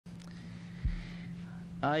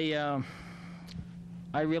I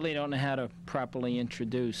really don't know how to properly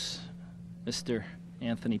introduce Mr.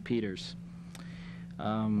 Anthony Peters.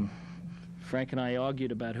 Frank and I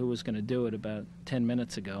argued about who was going to do it about 10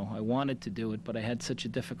 minutes ago. I wanted to do it, but I had such a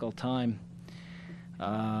difficult time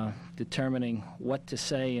determining what to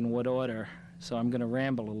say in what order, so I'm going to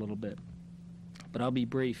ramble a little bit. But I'll be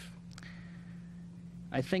brief.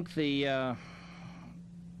 I think the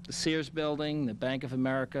Sears Building, the Bank of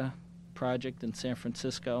America project in San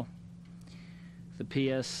Francisco, the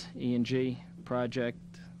PS-E&G project,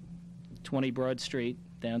 20 Broad Street,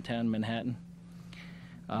 downtown Manhattan,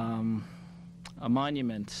 are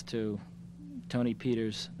monuments to Tony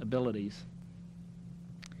Peters' abilities.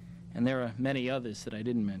 And there are many others that I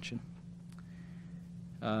didn't mention.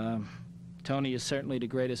 Tony is certainly the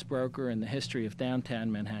greatest broker in the history of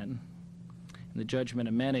downtown Manhattan. In the judgment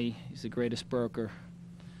of many, he's the greatest broker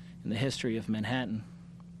in the history of Manhattan.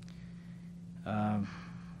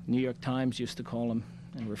 New York Times used to call him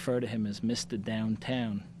and refer to him as Mr.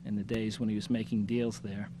 Downtown in the days when he was making deals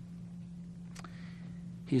there.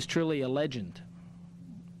 He's truly a legend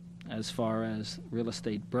as far as real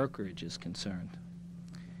estate brokerage is concerned.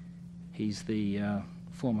 He's the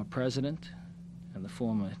former president and the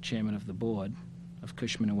former chairman of the board of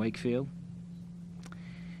Cushman & Wakefield.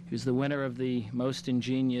 He was the winner of the Most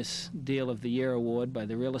Ingenious Deal of the Year award by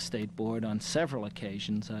the Real Estate Board on several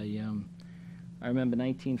occasions. I remember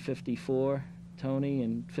 1954, Tony,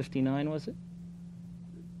 and 59, was it?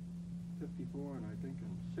 54, and I think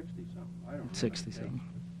in 60-something. I don't know. 60-something.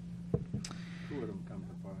 Two of them come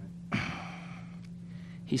to mind.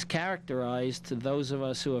 He's characterized, to those of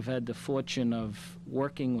us who have had the fortune of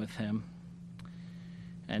working with him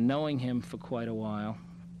and knowing him for quite a while,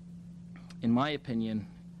 in my opinion,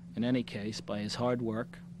 in any case, by his hard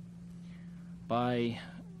work, by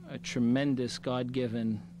a tremendous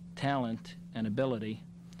God-given talent and ability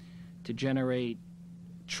to generate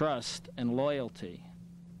trust and loyalty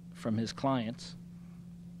from his clients,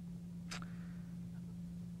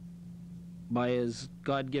 by his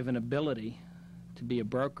God-given ability to be a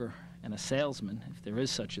broker and a salesman, if there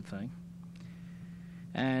is such a thing,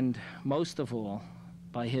 and most of all,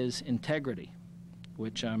 by his integrity,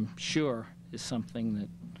 which I'm sure is something that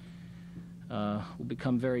will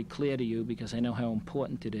become very clear to you, because I know how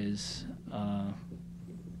important it is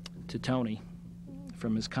to Tony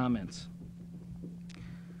from his comments.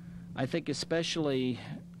 I think especially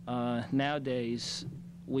nowadays,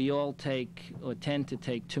 we all take or tend to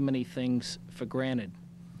take too many things for granted.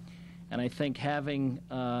 And I think having,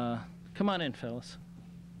 come on in, fellas.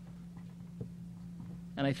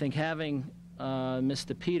 And I think having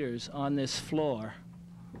Mr. Peters on this floor,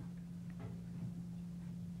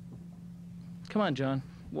 come on, John,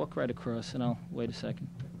 walk right across and I'll wait a second.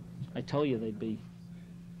 I told you they'd be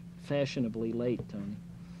fashionably late, Tony.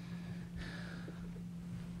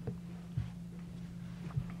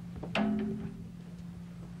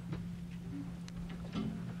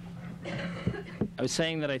 I was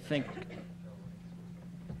saying that I think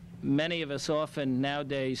many of us often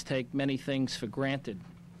nowadays take many things for granted.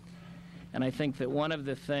 And I think that one of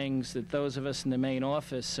the things that those of us in the main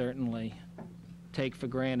office certainly take for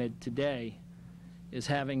granted today is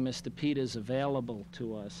having Mr. Peters available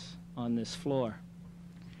to us on this floor.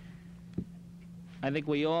 I think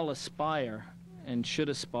we all aspire and should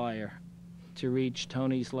aspire to reach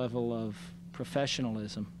Tony's level of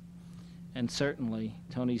professionalism and certainly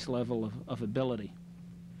Tony's level of ability.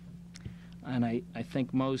 And I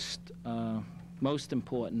think most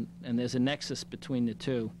important, and there's a nexus between the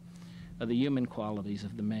two, are the human qualities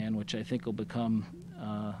of the man, which I think will become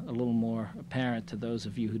a little more apparent to those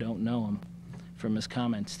of you who don't know him from his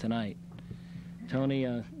comments tonight. Tony,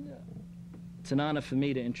 it's an honor for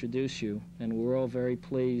me to introduce you, and we're all very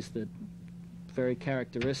pleased that very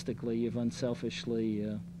characteristically you've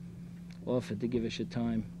unselfishly offered to give us your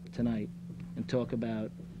time tonight and talk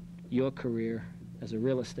about your career as a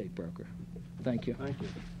real estate broker. Thank you. Thank you.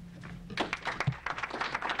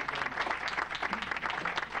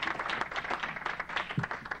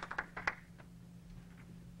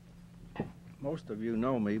 Most of you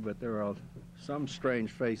know me, but there are some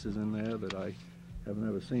strange faces in there that I have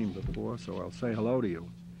never seen before, so I'll say hello to you.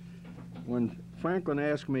 When Franklin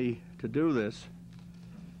asked me to do this,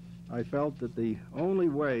 I felt that the only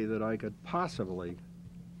way that I could possibly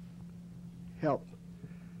help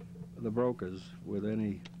the brokers with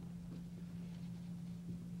any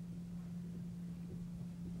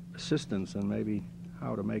assistance and maybe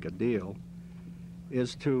how to make a deal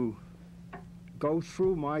is to go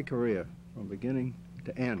through my career from beginning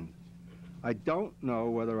to end. I don't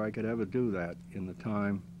know whether I could ever do that in the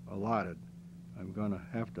time allotted. I'm going to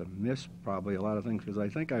have to miss probably a lot of things because I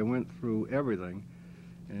think I went through everything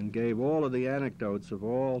and gave all of the anecdotes of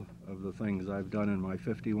all of the things I've done in my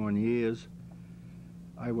 51 years.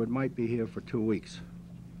 I might be here for 2 weeks.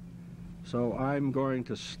 So I'm going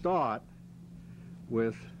to start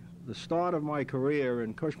with the start of my career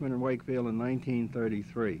in Cushman & Wakefield in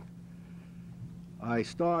 1933. I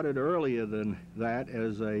started earlier than that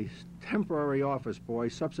as a temporary office boy,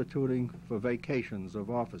 substituting for vacations of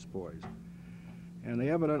office boys. And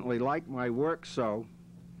they evidently liked my work so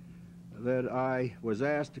that I was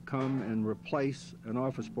asked to come and replace an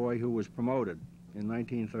office boy who was promoted in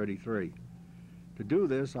 1933. To do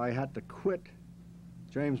this, I had to quit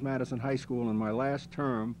James Madison High School in my last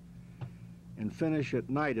term and finish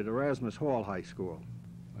at night at Erasmus Hall High School.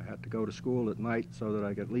 I had to go to school at night so that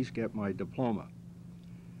I could at least get my diploma.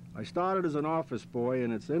 I started as an office boy,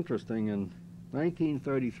 and it's interesting, in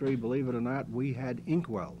 1933, believe it or not, we had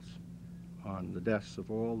inkwells on the desks of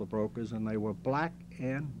all the brokers, and they were black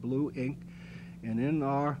and blue ink, and in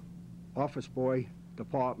our office boy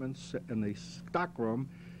departments in the stockroom,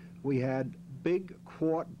 we had big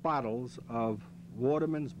quart bottles of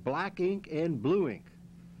Waterman's black ink and blue ink.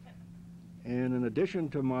 And in addition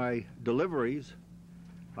to my deliveries,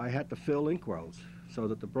 I had to fill inkwells so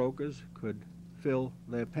that the brokers could fill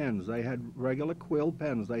their pens. They had regular quill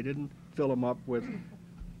pens. They didn't fill them up with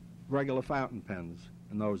regular fountain pens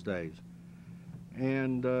in those days.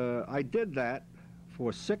 And I did that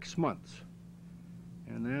for 6 months.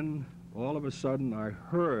 And then all of a sudden I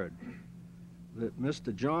heard that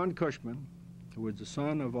Mr. John Cushman, who was the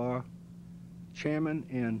son of our chairman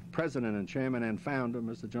and president and chairman and founder,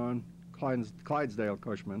 Mr. John Clydesdale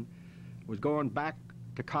Cushman, was going back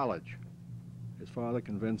to college. His father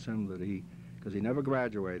convinced him that because he never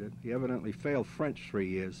graduated. He evidently failed French 3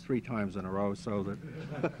 years, 3 times in a row, so that...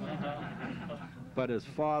 But his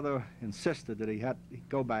father insisted that he had to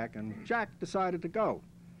go back, and Jack decided to go.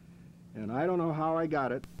 And I don't know how I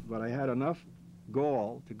got it, but I had enough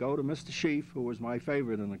gall to go to Mr. Sheaf, who was my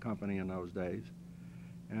favorite in the company in those days,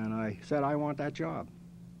 and I said, I want that job.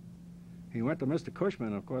 He went to Mr. Cushman,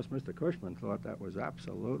 and of course Mr. Cushman thought that was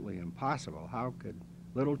absolutely impossible. How could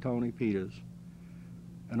little Tony Peters,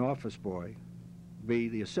 an office boy, be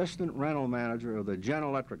the assistant rental manager of the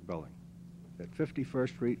General Electric building at 51st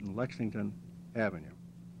Street and Lexington Avenue?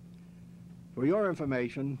 For your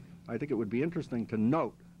information, I think it would be interesting to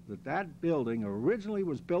note that that building originally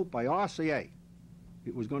was built by RCA.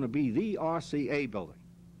 It was going to be the RCA building.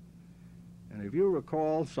 And if you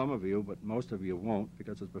recall, some of you, but most of you won't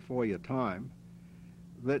because it's before your time,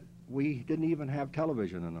 that we didn't even have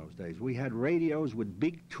television in those days. We had radios with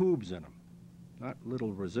big tubes in them, not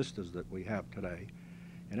little resistors that we have today.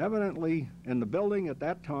 And evidently, in the building at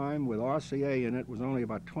that time with RCA in it was only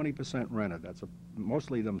about 20% rented. That's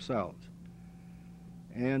mostly themselves.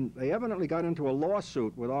 And they evidently got into a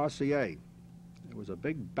lawsuit with RCA. It was a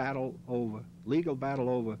big legal battle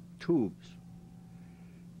over tubes.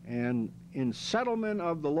 And in settlement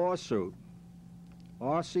of the lawsuit,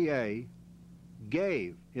 RCA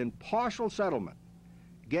in partial settlement,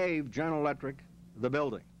 gave General Electric the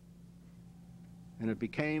building. And it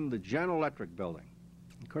became the General Electric building.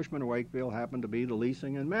 And Cushman & Wakefield happened to be the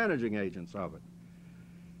leasing and managing agents of it.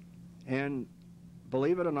 And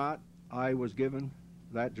believe it or not, I was given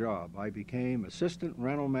that job. I became assistant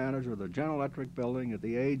rental manager of the General Electric building at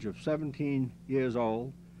the age of 17 years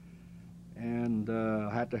old, and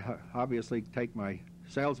had to obviously take my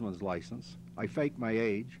salesman's license. I faked my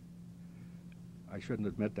age. I shouldn't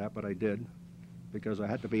admit that, but I did, because I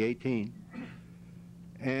had to be 18.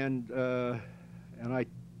 And I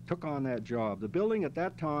took on that job. The building at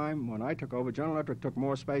that time, when I took over, General Electric took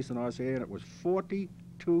more space than RCA, and it was 42%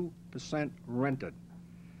 rented.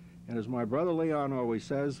 And as my brother Leon always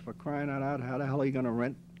says, for crying out loud, how the hell are you going to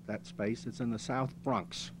rent that space? It's in the South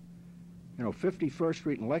Bronx. You know, 51st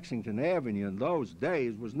Street and Lexington Avenue in those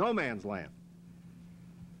days was no man's land.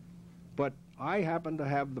 But I happened to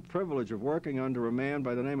have the privilege of working under a man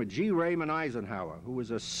by the name of G. Raymond Eisenhower, who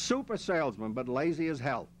was a super salesman but lazy as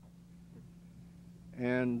hell.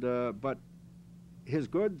 And but his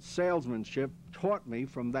good salesmanship taught me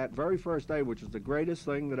from that very first day, which is the greatest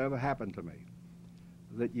thing that ever happened to me,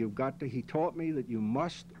 that he taught me that you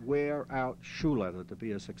must wear out shoe leather to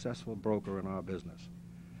be a successful broker in our business.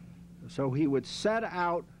 So he would set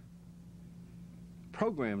out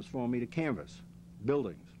programs for me to canvass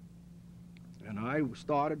buildings. And I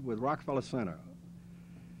started with Rockefeller Center.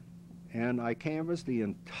 And I canvassed the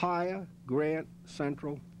entire Grant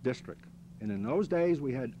Central District. And in those days,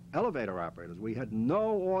 we had elevator operators. We had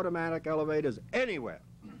no automatic elevators anywhere.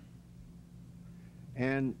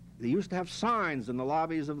 And they used to have signs in the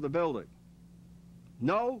lobbies of the building.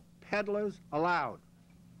 no peddlers allowed.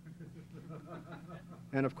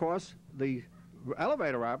 And of course, the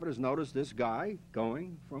elevator operators noticed this guy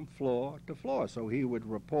going from floor to floor. So he would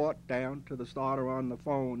report down to the starter on the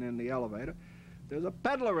phone in the elevator, there's a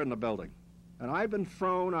peddler in the building. And I've been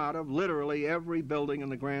thrown out of literally every building in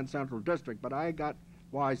the Grand Central District, but I got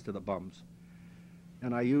wise to the bums.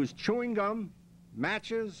 And I used chewing gum,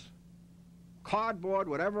 matches, cardboard,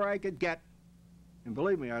 whatever I could get. And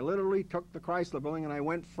believe me, I literally took the Chrysler building and I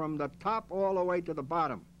went from the top all the way to the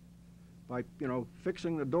bottom by,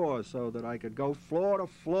 fixing the doors so that I could go floor to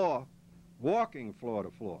floor, walking floor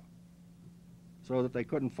to floor, so that they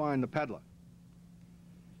couldn't find the peddler.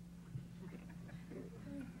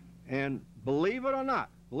 And believe it or not,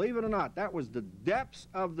 that was the depths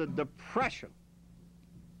of the Depression.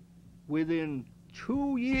 Within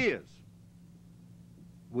 2 years,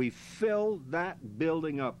 we filled that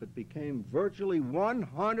building up. It became virtually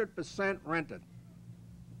 100% rented.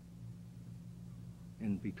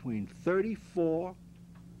 In between 34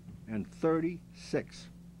 and 36,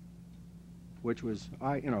 which was,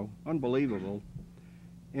 unbelievable.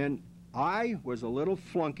 And I was a little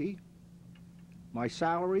flunky. My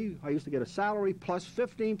salary, I used to get a salary plus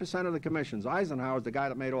 15% of the commissions. Eisenhower was the guy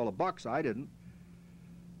that made all the bucks. I didn't.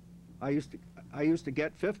 I used to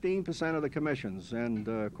get 15% of the commissions, and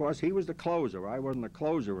of course he was the closer. I wasn't a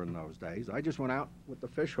closer in those days. I just went out with the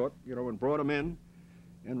fish hook, and brought them in,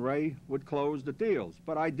 and Ray would close the deals.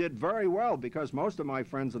 But I did very well because most of my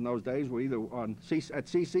friends in those days were either at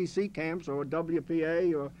CCC camps or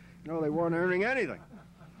WPA, or they weren't earning anything.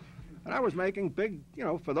 And I was making big,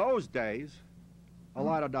 for those days, a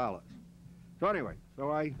lot of dollars. So anyway,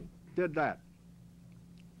 I did that.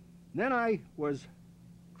 Then I was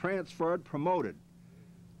transferred, promoted.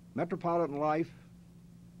 Metropolitan Life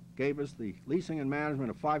gave us the leasing and management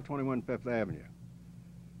of 521 Fifth Avenue.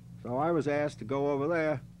 So I was asked to go over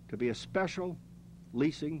there to be a special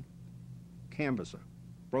leasing canvasser,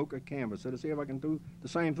 broker canvasser, to see if I can do the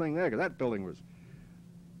same thing there, because that building was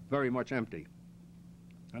very much empty.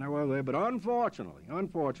 And I went over there, but unfortunately,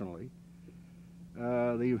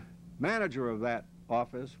 the manager of that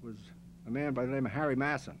office was a man by the name of Harry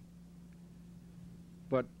Masson.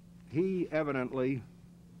 But he evidently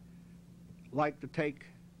liked to take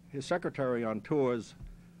his secretary on tours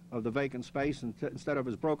of the vacant space instead of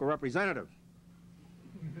his broker representative.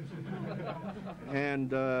 And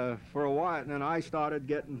for a while, and then I started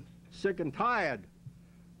getting sick and tired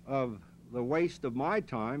of the waste of my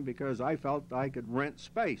time because I felt I could rent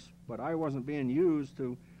space, but I wasn't being used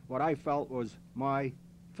to what I felt was my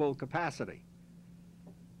full capacity.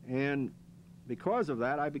 And because of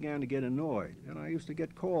that, I began to get annoyed, and I used to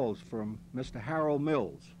get calls from Mr. Harold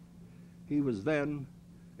Mills. He was then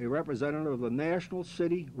a representative of the National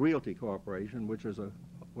City Realty Corporation, which was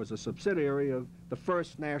a subsidiary of the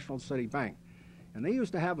First National City Bank. And they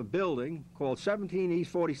used to have a building called 17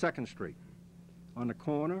 East 42nd Street on the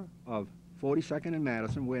corner of 42nd and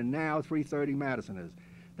Madison, where now 330 Madison is.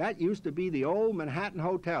 That used to be the old Manhattan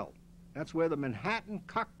Hotel. That's where the Manhattan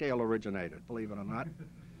cocktail originated, believe it or not,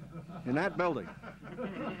 in that building,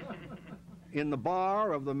 in the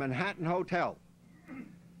bar of the Manhattan Hotel.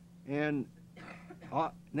 And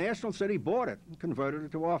National City bought it and converted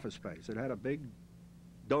it to office space. It had a big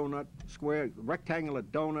rectangular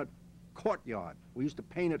donut courtyard. We used to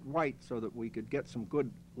paint it white so that we could get some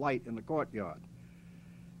good light in the courtyard.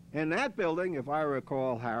 And that building, if I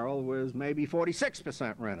recall, Harold, was maybe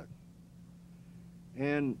 46% rented.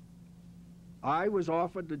 And I was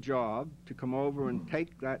offered the job to come over and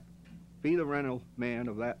be the rental man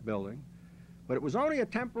of that building. But it was only a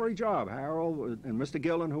temporary job. Harold and Mr.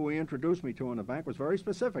 Gillen, who he introduced me to in the bank, was very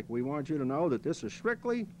specific. We want you to know that this is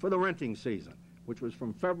strictly for the renting season, which was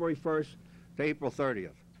from February 1st to April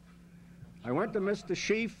 30th. I went to Mr.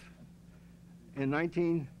 Sheaf in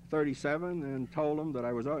 1937 and told him that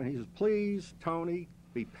I was, and he says, please, Tony,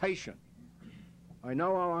 be patient. I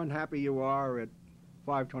know how unhappy you are at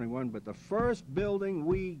 521, but the first building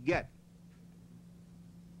we get,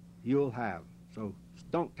 you'll have. So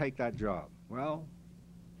don't take that job. Well,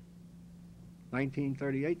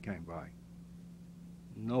 1938 came by.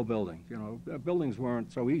 No buildings. Buildings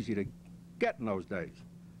weren't so easy to get in those days.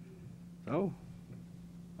 So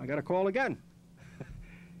I got a call again.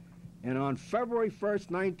 And on February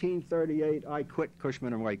 1st, 1938, I quit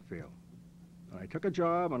Cushman & Wakefield. I took a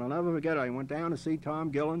job, and I'll never forget it. I went down to see Tom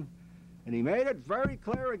Gillen, and he made it very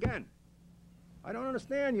clear again. I don't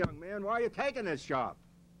understand, young man, why are you taking this job?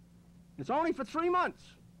 It's only for 3 months.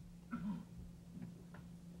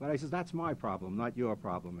 But I says, that's my problem, not your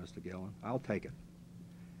problem, Mr. Gillen. I'll take it.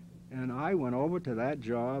 And I went over to that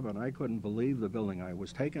job, and I couldn't believe the building. I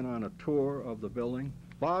was taken on a tour of the building.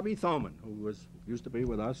 Bobby Thoman, who used to be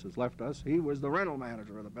with us, has left us. He was the rental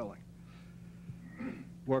manager of the building,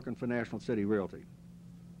 working for National City Realty.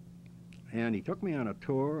 And he took me on a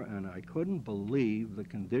tour, and I couldn't believe the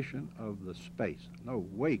condition of the space. No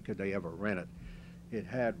way could they ever rent it. It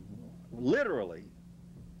had literally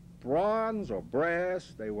bronze or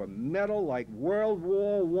brass. They were metal like World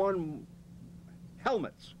War I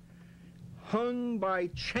helmets, hung by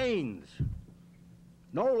chains.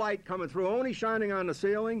 No light coming through, only shining on the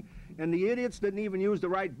ceiling, and the idiots didn't even use the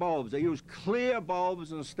right bulbs. They used clear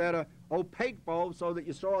bulbs instead of opaque bulbs so that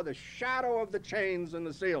you saw the shadow of the chains in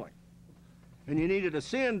the ceiling. And you needed a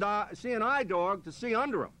C&I dog to see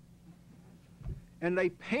under them. And they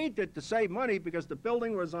painted to save money because the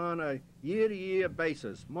building was on a year-to-year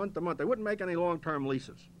basis, month-to-month. They wouldn't make any long-term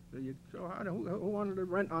leases. So who wanted to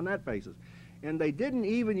rent on that basis? And they didn't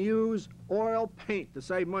even use oil paint to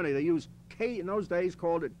save money. They used, in those days,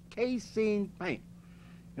 called it casein paint.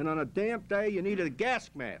 And on a damp day, you needed a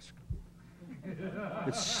gas mask.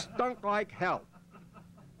 It stunk like hell.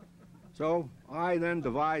 So I then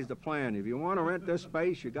devised a plan. If you want to rent this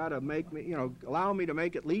space, you got to make me, allow me to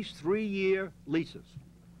make at least 3-year leases.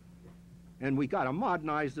 And we got to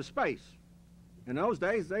modernize the space. In those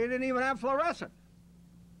days, they didn't even have fluorescent.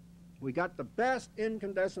 We got the best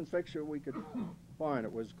incandescent fixture we could find.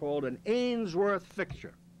 It was called an Ainsworth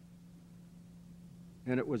fixture.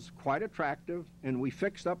 And it was quite attractive, and we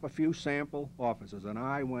fixed up a few sample offices, and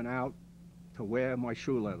I went out to wear my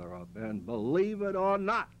shoe leather up. And believe it or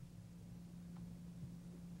not,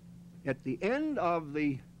 at the end of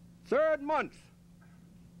the 3rd month,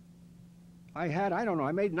 I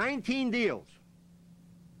made 19 deals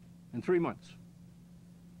in 3 months.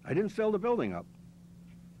 I didn't fill the building up.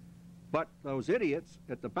 But those idiots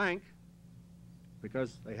at the bank,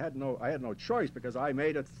 because I had no choice, because I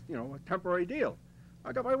made a temporary deal.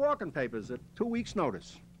 I got my walking papers at 2 weeks'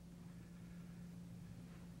 notice.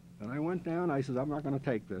 And I went down, I said, I'm not going to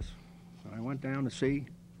take this. And I went down to see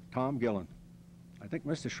Tom Gillen. I think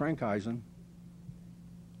Mr. Schrenkeisen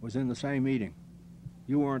was in the same meeting.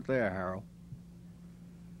 You weren't there, Harold.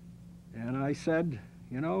 And I said,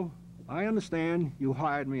 I understand you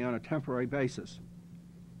hired me on a temporary basis.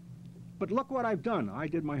 But look what I've done. I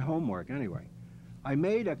did my homework anyway. I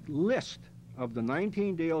made a list of the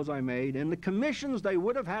 19 deals I made and the commissions they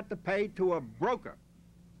would have had to pay to a broker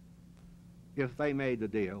if they made the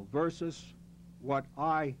deal versus what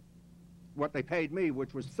they paid me,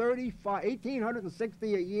 which was $1,860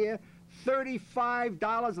 a year,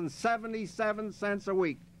 $35.77 a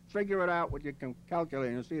week. Figure it out what you can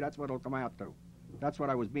calculate and see that's what it'll come out to. That's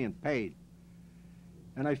what I was being paid.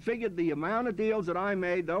 And I figured the amount of deals that I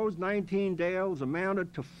made, those 19 deals,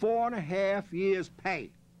 amounted to 4.5 years' pay.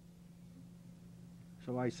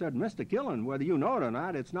 So I said, Mr. Gillen, whether you know it or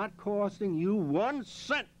not, it's not costing you 1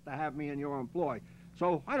 cent to have me in your employ.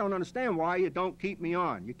 So I don't understand why you don't keep me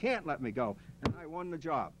on. You can't let me go. And I won the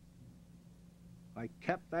job. I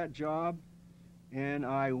kept that job, and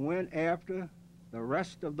I went after the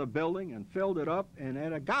rest of the building and filled it up, and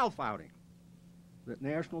at a golf outing that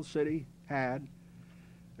National City had,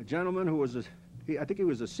 a gentleman who was, I think he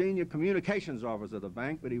was a senior communications officer of the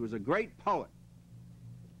bank, but he was a great poet.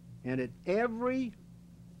 And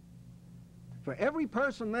for every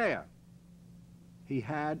person there, he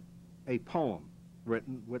had a poem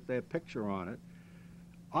written with their picture on it.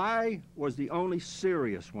 I was the only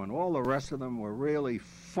serious one. All the rest of them were really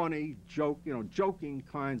funny, joking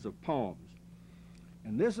kinds of poems.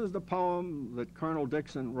 And this is the poem that Colonel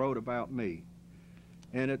Dixon wrote about me.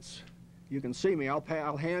 And you can see me.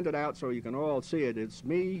 I'll hand it out so you can all see it. It's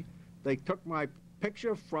me. They took my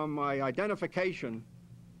picture from my identification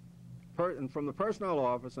from the personnel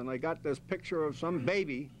office, and they got this picture of some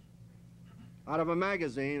baby out of a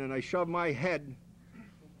magazine, and they shoved my head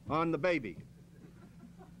on the baby.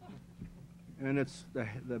 And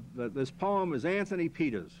this poem is Anthony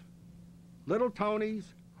Peters. Little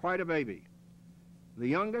Tony's quite a baby, the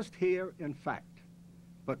youngest here, in fact.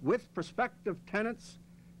 But with prospective tenants,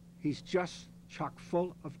 he's just chock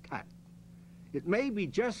full of tact. It may be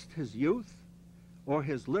just his youth, or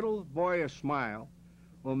his little boyish smile,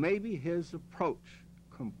 or maybe his approach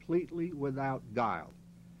completely without guile.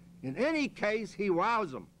 In any case, he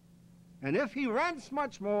wows them. And if he rents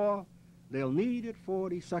much more, they'll need at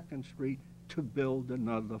 42nd Street to build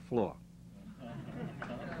another floor.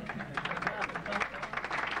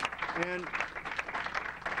 And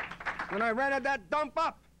when I rented that dump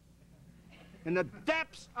up in the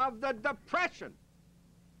depths of the Depression.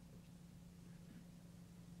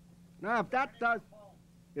 Now,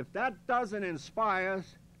 if that doesn't inspire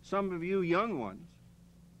some of you young ones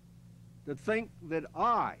that think that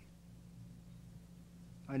I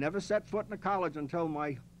never set foot in a college until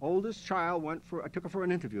my oldest child I took her for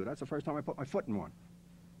an interview. That's the first time I put my foot in one.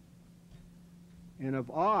 And if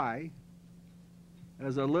I,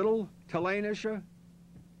 as a little Telanisha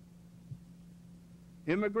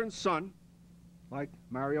immigrant son, like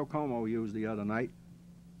Mario Como used the other night,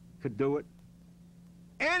 could do it,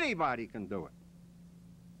 anybody can do it.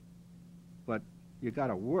 But you got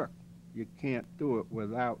to work. You can't do it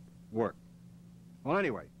without work. Well,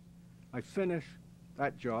 anyway, I finished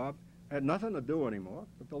that job. Had nothing to do anymore.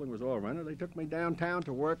 The building was all rented. They took me downtown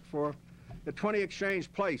to work for the 20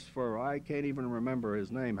 Exchange Place for, I can't even remember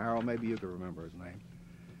his name. Harold, maybe you can remember his name.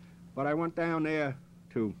 But I went down there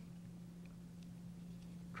to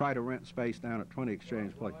try to rent space down at 20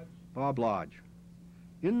 Exchange Place. Bob Lodge.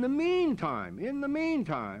 In the meantime,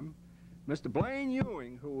 Mr. Blaine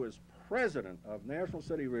Ewing, who was president of National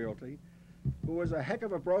City Realty, who was a heck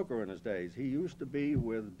of a broker in his days. He used to be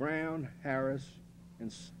with Brown, Harris,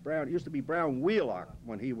 and Brown. It used to be Brown Wheelock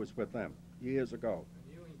when he was with them years ago.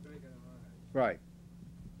 Right.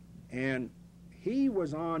 And he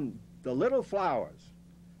was on the Little Flowers,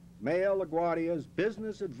 Mayor LaGuardia's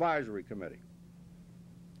Business Advisory Committee.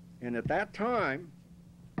 And at that time,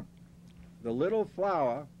 the Little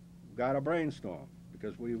Flower got a brainstorm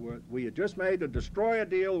because we had just made a destroyer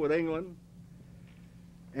deal with England.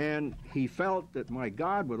 And he felt that, my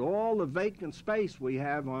God, with all the vacant space we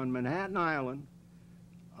have on Manhattan Island,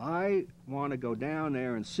 I want to go down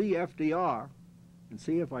there and see FDR and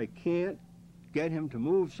see if I can't get him to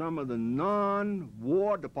move some of the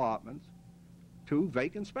non-war departments to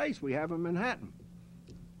vacant space we have in Manhattan.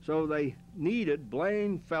 So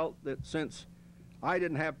Blaine felt that since I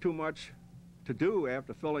didn't have too much to do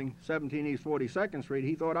after filling 17 East 42nd Street,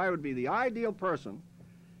 he thought I would be the ideal person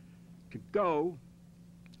to go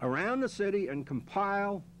around the city and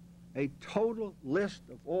compile a total list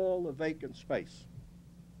of all the vacant space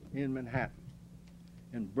in Manhattan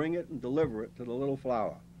and bring it and deliver it to the Little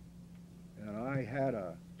Flower. And I had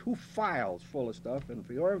 2 files full of stuff, and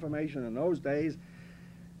for your information, in those days,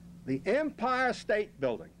 the Empire State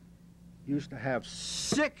Building used to have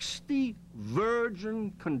 60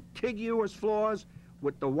 virgin contiguous floors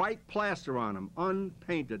with the white plaster on them,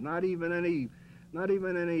 unpainted, nothing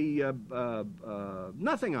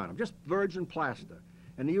on them, just virgin plaster.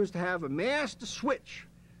 And they used to have a master switch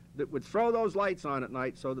that would throw those lights on at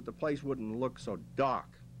night so that the place wouldn't look so dark.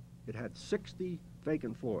 It had 60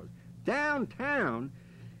 vacant floors. Downtown,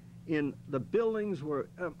 the buildings were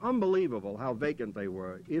unbelievable how vacant they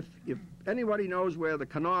were. If anybody knows where the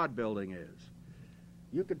Kennard Building is,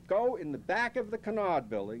 you could go in the back of the Kennard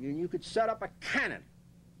Building and you could set up a cannon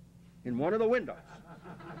in one of the windows.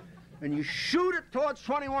 And you shoot it towards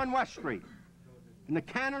 21 West Street. And the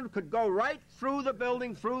cannon could go right through the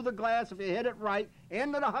building, through the glass. If you hit it right,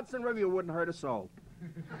 into the Hudson River, you wouldn't hurt a soul.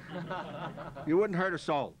 You wouldn't hurt a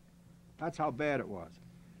soul. That's how bad it was.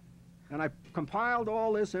 And I compiled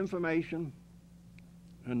all this information,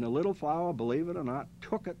 and the Little Flower, believe it or not,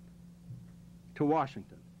 took it to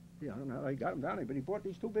Washington. Yeah, I don't know how he got them down here, but he brought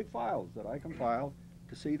these 2 big files that I compiled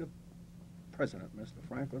to see the president, Mr.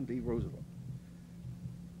 Franklin D. Roosevelt.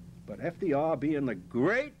 But FDR, being the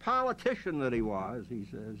great politician that he was, he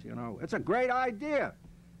says, you know, it's a great idea,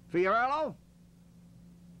 Fiorello.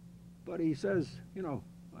 But he says, you know,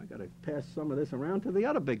 I got to pass some of this around to the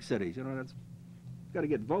other big cities. You know, that's got to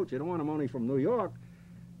get votes. You don't want them only from New York.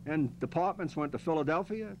 And departments went to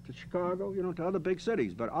Philadelphia, to Chicago, you know, to other big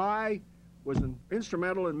cities. But I was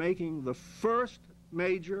instrumental in making the first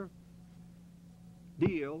major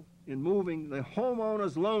deal in moving the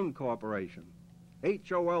Homeowners Loan Corporation,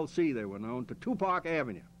 HOLC they were known, to Tupac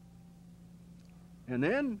Avenue. And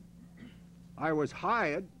then I was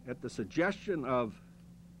hired at the suggestion of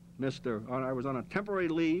I was on a temporary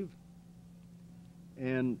leave,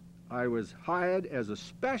 and I was hired as a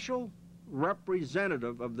special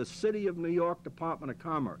representative of the City of New York Department of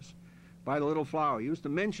Commerce by the Little Flower. He used to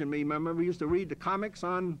mention me. Remember, we used to read the comics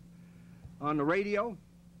on the radio?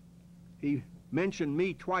 He mentioned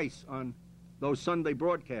me twice on those Sunday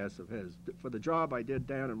broadcasts of his for the job I did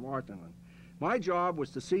down in Washington. My job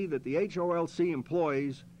was to see that the HOLC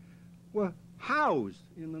employees were housed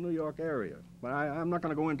in the New York area. But I'm not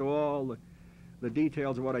going to go into all the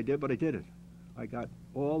details of what I did, but I did it. I got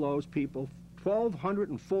all those people,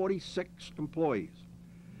 1,246 employees.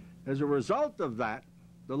 As a result of that,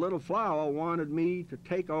 the Little Flower wanted me to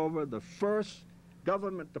take over the first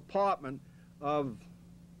government department of,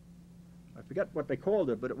 I forget what they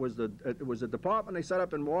called it, but it was a department they set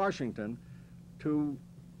up in Washington to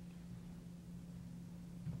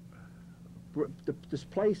this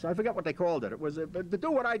place, I forget what they called it. It was to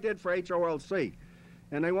do what I did for HOLC.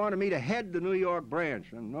 And they wanted me to head the New York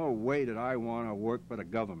branch. And no way did I want to work for the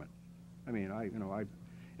government. I mean,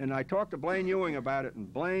 and I talked to Blaine Ewing about it,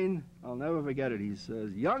 and Blaine, I'll never forget it, he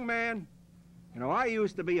says, young man, I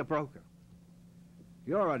used to be a broker.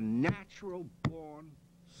 You're a natural-born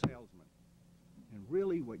salesman. And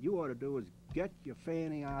really what you ought to do is get your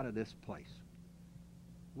fanny out of this place.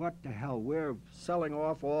 What the hell, we're selling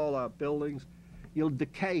off all our buildings. You'll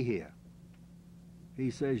decay here. He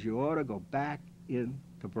says you ought to go back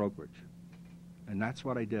into brokerage. And that's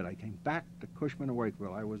what I did. I came back to Cushman &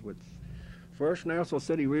 Wakefield. I was with First Nassau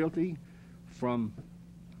City Realty from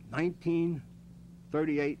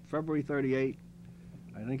 1938, February 38,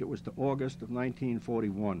 I think it was to August of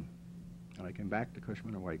 1941. And I came back to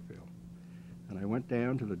Cushman & Wakefield. And I went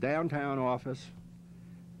down to the downtown office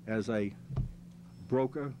as a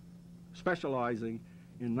broker specializing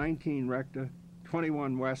in 19 Rector,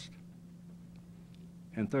 21 West,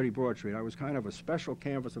 and 30 Broad Street. I was kind of a special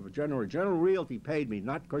canvas of a General Realty paid me,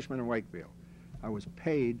 not Cushman & Wakefield. I was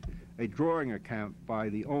paid a drawing account by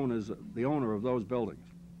the owner of those buildings.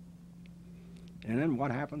 And then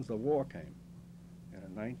what happens? The war came.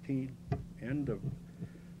 And in end of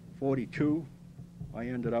 42, I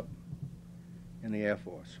ended up in the Air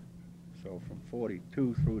Force. So from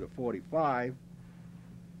 42 through to 45,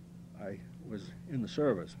 I was in the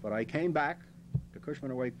service. But I came back to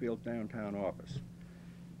Cushman & Wakefield downtown office.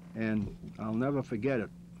 And I'll never forget it.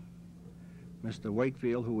 Mr.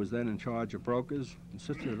 Wakefield, who was then in charge of brokers,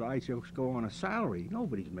 insisted that I just go on a salary.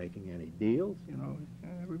 Nobody's making any deals,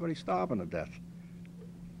 everybody's starving to death.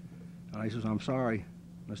 And I says, I'm sorry,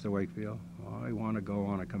 Mr. Wakefield. I want to go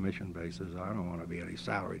on a commission basis. I don't want to be any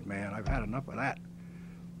salaried man. I've had enough of that.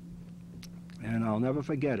 And I'll never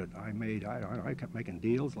forget it. I kept making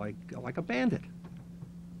deals like a bandit.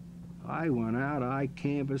 I went out, I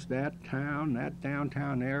canvassed that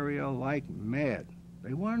downtown area like mad.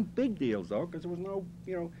 They weren't big deals, though, because there was no,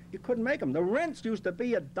 you couldn't make them. The rents used to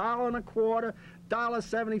be $1.25,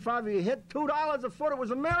 $1.75. If you hit $2 a foot, it was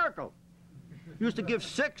a miracle. Used to give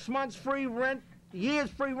 6 months free rent, years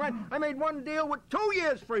free rent. I made one deal with 2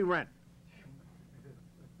 years free rent.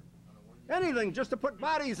 Anything just to put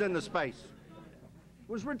bodies into space.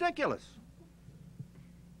 It was ridiculous.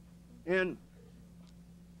 And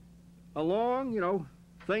along,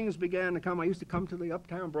 things began to come. I used to come to the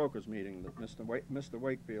Uptown Brokers meeting that Mr.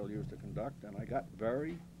 Wakefield used to conduct, and I got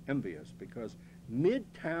very envious because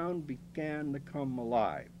Midtown began to come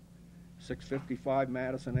alive. 655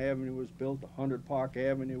 Madison Avenue was built, 100 Park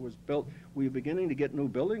Avenue was built. We were beginning to get new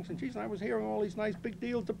buildings, and geez, I was hearing all these nice big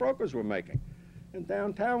deals the brokers were making. In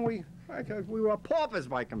downtown, we were paupers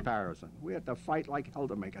by comparison. We had to fight like hell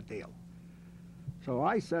to make a deal. So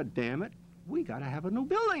I said, damn it, we got to have a new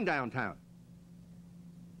building downtown.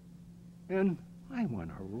 And I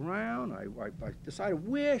went around, I decided,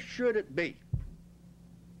 where should it be?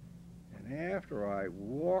 And after I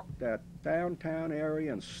walked that downtown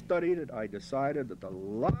area and studied it, I decided that the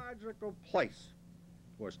logical place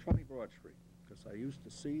was 20 Broad Street, because I used to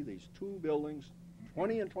see these two buildings,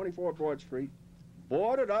 20 and 24 Broad Street,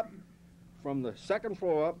 boarded up from the second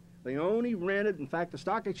floor up. They only rented, in fact, the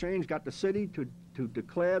stock exchange got the city to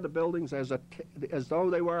declare the buildings as though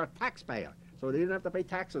they were a taxpayer. So they didn't have to pay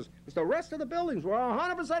taxes. Because the rest of the buildings were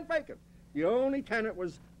 100% vacant. The only tenant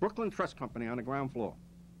was Brooklyn Trust Company on the ground floor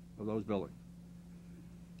of those buildings.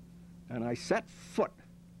 And I set foot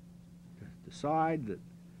to decide that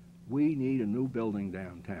we need a new building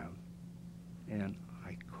downtown. And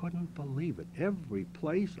I couldn't believe it. Every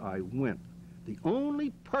place I went, the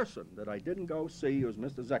only person that I didn't go see was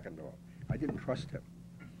Mr. Zeckendorf. I didn't trust him.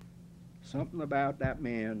 Something about that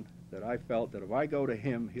man that I felt that if I go to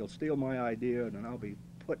him, he'll steal my idea and then I'll be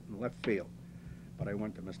put in left field. But I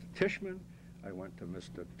went to Mr. Tishman, I went to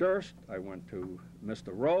Mr. Durst, I went to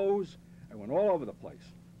Mr. Rose, I went all over the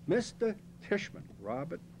place. Mr. Tishman,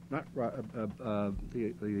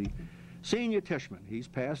 the senior Tishman, he's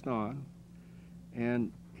passed on,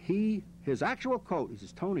 and his actual quote, he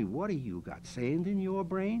says, Tony, what do you got, sand in your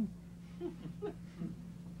brain?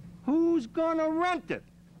 Who's gonna rent it?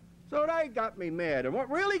 So that got me mad. And what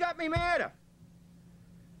really got me madder,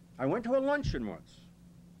 I went to a luncheon once,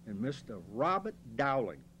 and Mr. Robert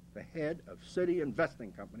Dowling, the head of City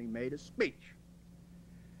Investing Company, made a speech.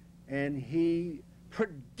 And he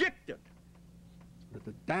predicted that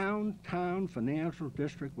the downtown financial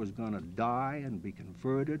district was going to die and be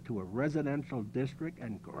converted to a residential district,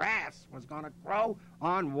 and grass was going to grow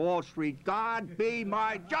on Wall Street. God be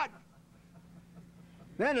my judge.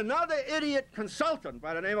 Then another idiot consultant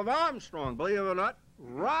by the name of Armstrong, believe it or not,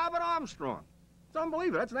 Robert Armstrong, It's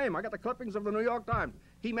unbelievable. That's the name. I got the clippings of the New York Times.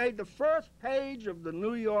 He made the first page of the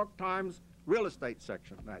New York Times real estate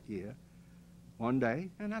section that year, one day,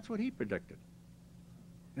 and that's what he predicted.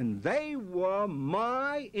 And they were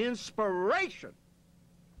my inspiration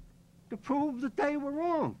to prove that they were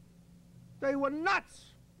wrong. They were nuts.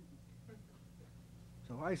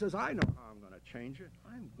 So I says, I know how I'm going to change it.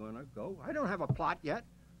 I'm going to go. I don't have a plot yet.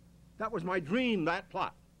 That was my dream, that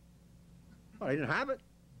plot. But I didn't have it.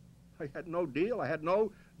 I had no deal. I had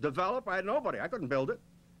no developer. I had nobody. I couldn't build it.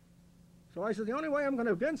 So I said, the only way I'm going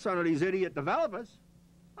to convince some of these idiot developers,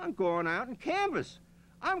 I'm going out and canvass.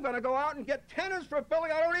 I'm going to go out and get tenants for a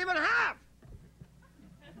building I don't even have.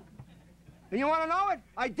 And you want to know it?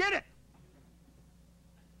 I did it.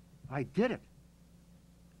 I did it.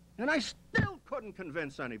 And I still couldn't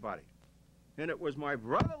convince anybody. And it was my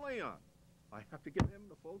brother Leon. I have to give him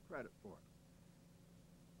the full credit for it.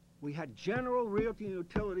 We had General Realty and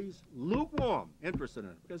Utilities lukewarm interested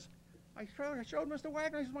in it because I showed Mr.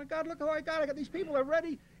 Wagner. I said, my God, look how I got these people are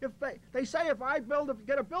ready. If they say if I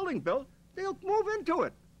get a building built, they'll move into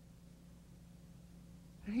it.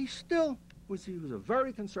 And he was a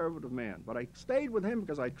very conservative man. But I stayed with him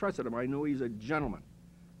because I trusted him. I knew he's a gentleman.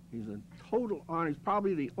 He's a total honor. He's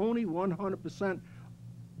probably the only 100%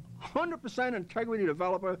 integrity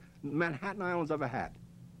developer Manhattan Island's ever had.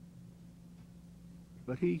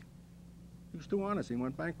 But he was too honest. He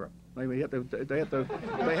went bankrupt. They had to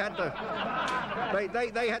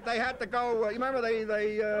go. You remember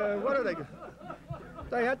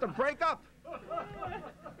they had to break up.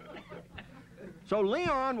 So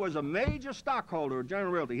Leon was a major stockholder of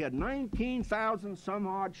General Realty. He had 19,000 some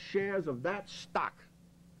odd shares of that stock.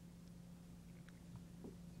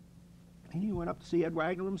 And he went up to see Ed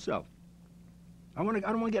Wagner himself. I don't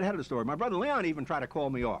want to get ahead of the story. My brother Leon even tried to call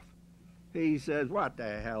me off. He says, what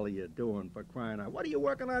the hell are you doing, for crying out? What are you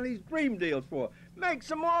working on these dream deals for? Make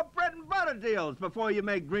some more bread and butter deals before you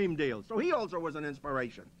make dream deals. So he also was an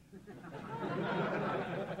inspiration.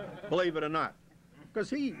 Believe it or not. Because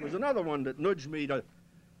he was another one that nudged me to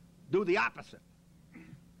do the opposite.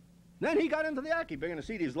 Then he got into the act. He began to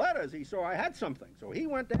see these letters. He saw I had something. So he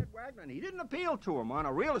went to Ed Wagner, and he didn't appeal to him on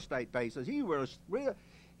a real estate basis.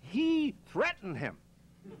 He threatened him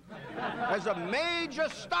as a major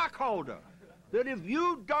stockholder that if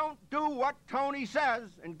you don't do what Tony says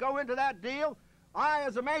and go into that deal, I,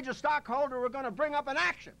 as a major stockholder, are going to bring up an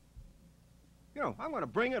action. You know, I'm going to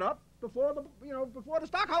bring it up before the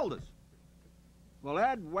stockholders. Well,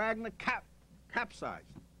 Ed Wagner capsized.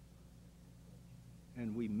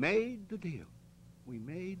 And we made the deal. We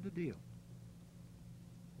made the deal.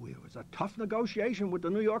 It was a tough negotiation with the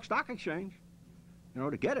New York Stock Exchange,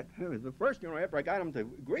 to get it. The first, after I got them to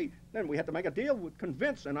agree, then we had to make a deal with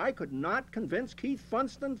convince, and I could not convince Keith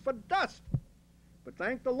Funston for dust. But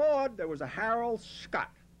thank the Lord, there was a Harold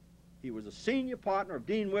Scott. He was a senior partner of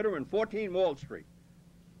Dean Witter in 14 Wall Street.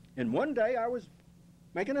 And one day I was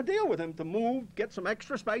making a deal with him to get some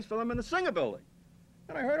extra space for them in the Singer building.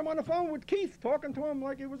 And I heard him on the phone with Keith talking to him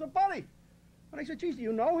like he was a buddy. And I said, geez, do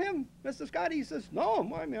you know him, Mr. Scott? He says, no,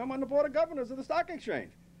 I'm on the board of governors of the stock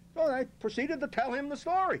exchange. So I proceeded to tell him the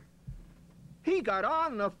story. He got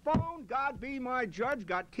on the phone, God be my judge,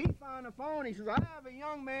 got Keith on the phone. He says, I have a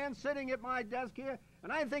young man sitting at my desk here,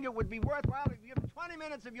 and I think it would be worthwhile if you give him 20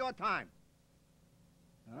 minutes of your time.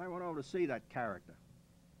 And I went over to see that character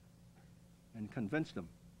and convinced him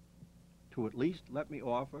to at least let me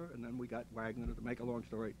offer, and then we got Wagner, to make a long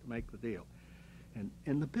story, to make the deal.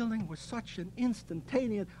 And the building was such an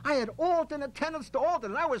instantaneous. I had alternate tenants to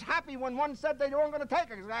alternate. I was happy when one said they weren't going to take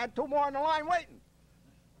it because I had two more in the line waiting.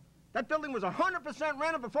 That building was 100%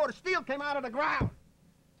 rented before the steel came out of the ground.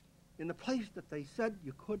 In the place that they said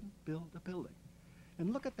you couldn't build a building.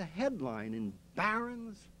 And look at the headline in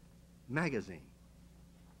Barron's magazine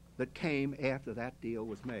that came after that deal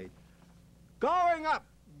was made. Going up.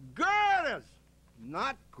 Girders,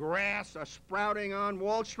 not grass or sprouting on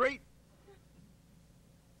Wall Street.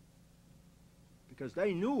 Because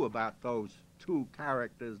they knew about those two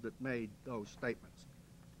characters that made those statements.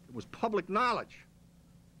 It was public knowledge.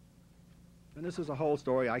 And this is a whole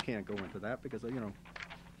story. I can't go into that because,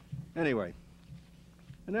 Anyway.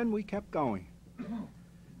 And then we kept going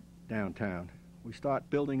downtown. We start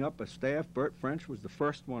building up a staff. Bert French was the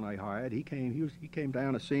first one I hired. He came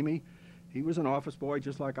down to see me. He was an office boy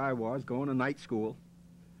just like I was, going to night school.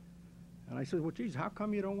 And I said, well, geez, how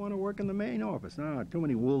come you don't want to work in the main office? No, too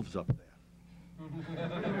many wolves up there.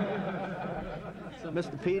 So,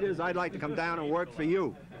 Mr. Peters, I'd like to come down and work for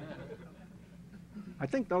you. I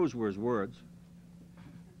think those were his words.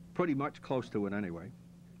 Pretty much close to it anyway.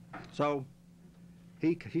 So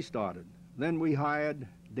he started. Then we hired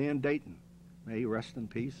Dan Dayton. may he rest in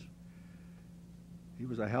peace. He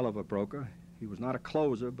was a hell of a broker. He was not a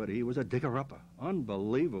closer, but he was a digger-upper.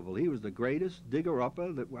 Unbelievable. He was the greatest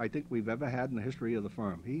digger-upper that I think we've ever had in the history of the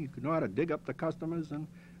firm. He could know how to dig up the customers, and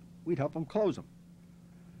we'd help him close them.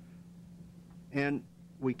 And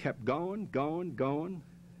we kept going,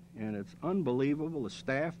 and it's unbelievable. The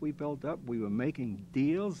staff we built up, we were making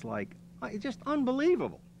deals like, just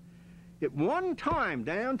unbelievable. At one time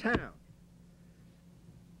downtown,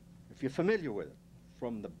 if you're familiar with it,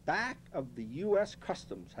 from the back of the U.S.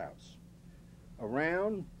 Customs House,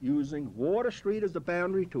 around using Water Street as the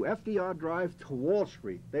boundary to FDR Drive to Wall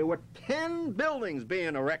Street, there were 10 buildings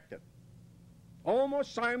being erected,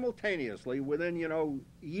 almost simultaneously within,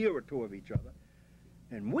 a year or two of each other.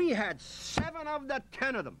 And we had 7 of the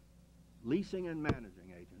 10 of them, leasing and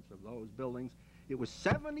managing agents of those buildings. It was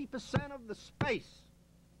 70% of the space,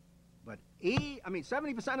 but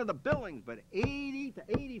 70% of the buildings, but 80 to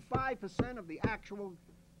 85% of the actual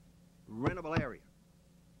rentable area.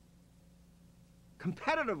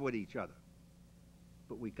 Competitive with each other.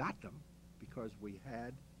 But we got them because we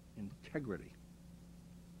had integrity.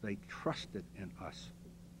 They trusted in us.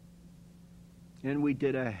 And we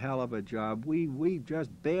did a hell of a job. We just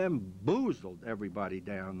bamboozled everybody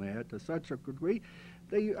down there to such a degree.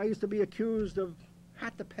 I used to be accused of,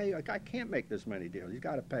 had to pay, like, I can't make this many deals. You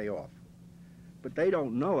got to pay off. But they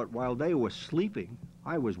don't know it. While they were sleeping,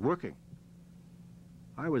 I was working.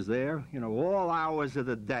 I was there, all hours of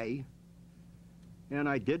the day. And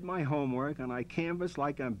I did my homework, and I canvassed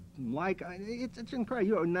it's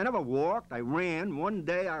incredible. I never walked, I ran. One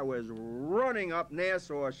day I was running up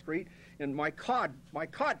Nassau Street, and my card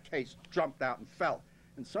case jumped out and fell.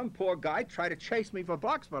 And some poor guy tried to chase me for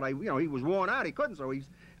bucks, but he was worn out, he couldn't, so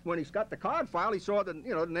when he got the card file, he saw the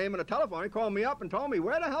name and the telephone, he called me up and told me,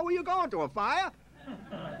 "Where the hell were you going, to a fire?"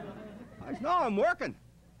 I said, "No, I'm working."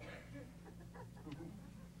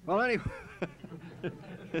 Well, anyway,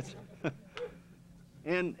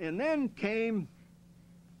 And then came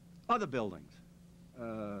other buildings.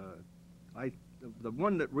 The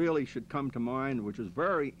one that really should come to mind, which is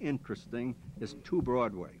very interesting, is 2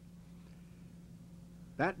 Broadway.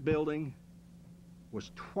 That building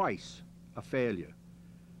was twice a failure.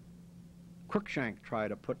 Cruikshank tried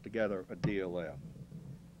to put together a deal there.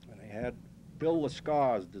 And they had Bill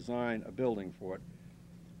Lascars design a building for it.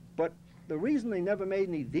 But the reason they never made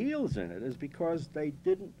any deals in it is because they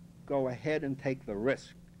didn't go ahead and take the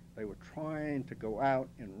risk. They were trying to go out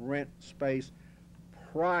and rent space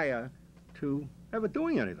prior to ever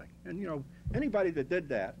doing anything. And, anybody that did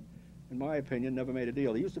that, in my opinion, never made a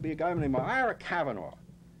deal. There used to be a guy named Ira Kavanaugh.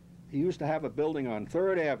 He used to have a building on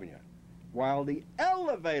 3rd Avenue while the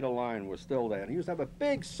elevator line was still there. And he used to have a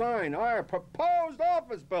big sign, "Ira, proposed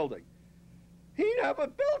office building." He never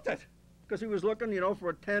built it because he was looking,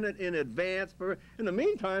 for a tenant in advance. In the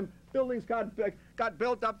meantime, buildings got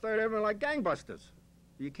built up 3rd Avenue like gangbusters.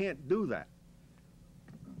 You can't do that.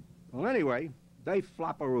 Well, anyway, they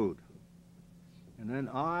flopperooed. And then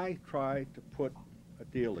I tried to put a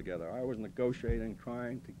deal together. I was negotiating,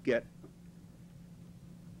 trying to get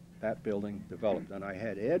that building developed. And I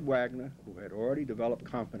had Ed Wagner, who had already developed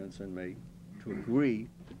confidence in me, to agree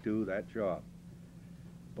to do that job.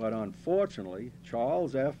 But unfortunately,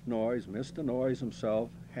 Charles F. Noyes, Mr. Noyes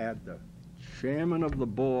himself, had the chairman of the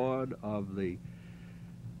board of the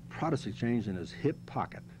Product Exchange in his hip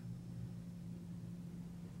pocket.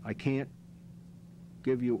 I can't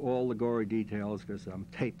give you all the gory details because I'm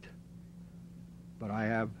taped, but I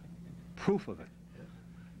have proof of it.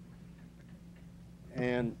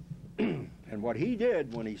 And what he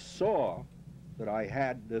did when he saw that I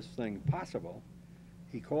had this thing possible,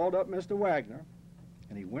 he called up Mr. Wagner,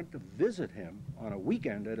 and he went to visit him on a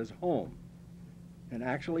weekend at his home and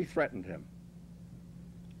actually threatened him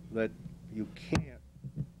that you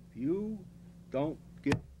don't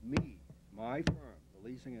give me, my firm, the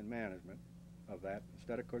leasing and management of that,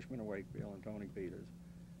 instead of Cushman & Wakefield and Tony Peters,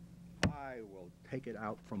 I will take it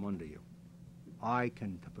out from under you. I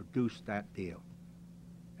can produce that deal.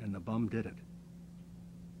 And the bum did it.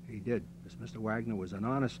 He did. This Mr. Wagner was an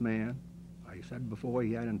honest man. I said before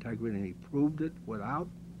he had integrity, and he proved it without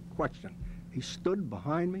question. He stood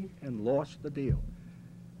behind me and lost the deal.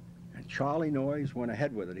 And Charlie Noyes went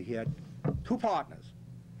ahead with it. He had 2 partners,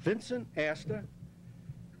 Vincent Astor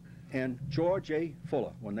and George A.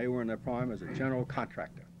 Fuller, when they were in their prime as a general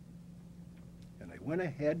contractor. And they went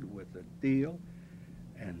ahead with the deal,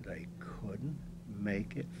 and they couldn't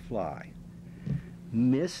make it fly.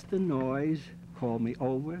 Mr. Noyes called me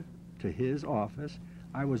over to his office.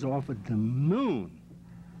 I was offered the moon,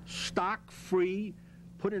 stock-free,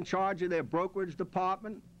 put in charge of their brokerage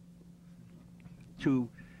department to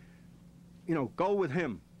go with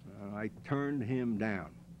him. I turned him down.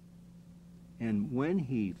 And when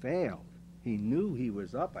he failed, he knew he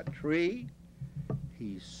was up a tree.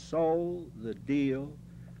 He sold the deal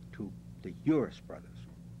to the Uris brothers.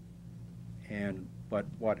 But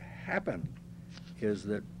what happened is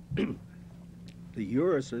that the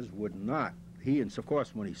Urises would not. And of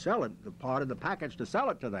course, when he sold it, the part of the package to sell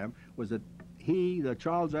it to them was that the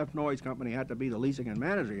Charles F. Noyes Company, had to be the leasing and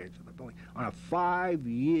managing agent of the building on a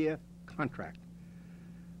 5-year contract.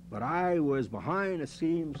 But I was behind the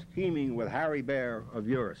scenes scheming with Harry Bear of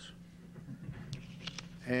Uris,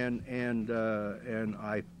 and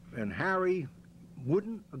Harry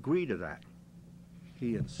wouldn't agree to that.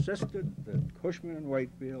 He insisted that Cushman and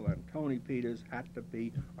Wakefield and Tony Peters had to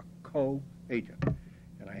be a co-agent.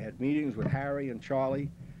 And I had meetings with Harry and Charlie,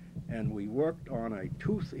 and we worked on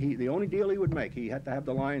the only deal he would make, he had to have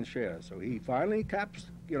the lion's share. So he finally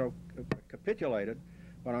capitulated,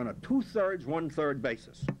 but on a 2/3, 1/3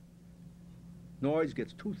 basis. Noyes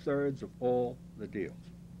gets 2/3 of all the deals.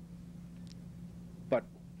 But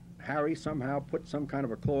Harry somehow put some kind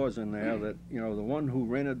of a clause in there that, the one who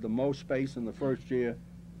rented the most space in the first year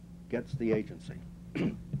gets the agency.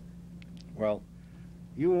 Well,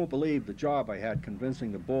 you won't believe the job I had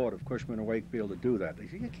convincing the board of Cushman and Wakefield to do that. They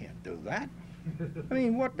said, you can't do that. I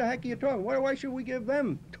mean, what the heck are you talking? Why should we give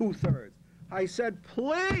them 2/3? I said,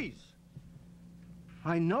 please.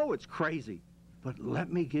 I know it's crazy, but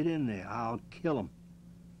let me get in there. I'll kill him.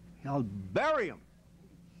 I'll bury him.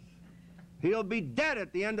 He'll be dead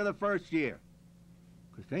at the end of the first year.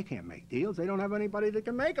 Because they can't make deals. They don't have anybody that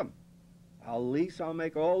can make them. I'll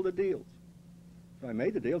make all the deals. So I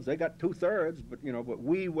made the deals. They got 2/3, but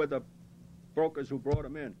we were the brokers who brought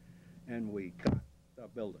them in. And we got the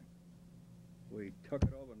building. We took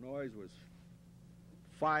it over. Noyes was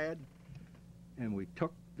fired, and we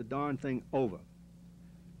took the darn thing over.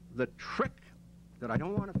 The trick that I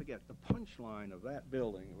don't want to forget, the punchline of that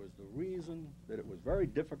building was the reason that it was very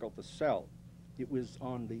difficult to sell. It was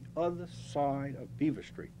on the other side of Beaver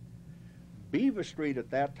Street. Beaver Street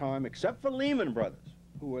at that time, except for Lehman Brothers,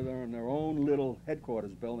 who were there in their own little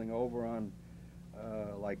headquarters building over on,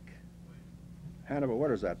 Hanover,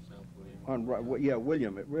 what is that?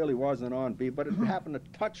 William. It really wasn't on Beaver, but it happened to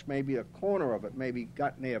touch maybe a corner of it, maybe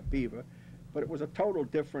got near Beaver, but it was a total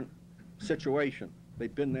different situation.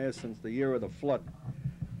 They've been there since the year of the flood.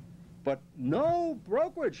 But no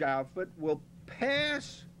brokerage outfit will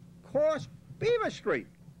cross Beaver Street.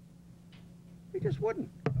 He just wouldn't.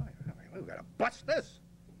 We've got to bust this.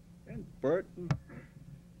 And Bert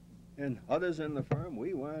and others in the firm,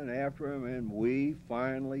 we went after him, and we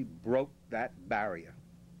finally broke that barrier.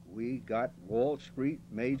 We got Wall Street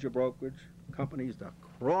major brokerage companies to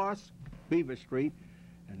cross Beaver Street,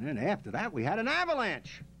 and then after that we had an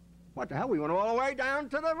avalanche. What the hell? We went all the way down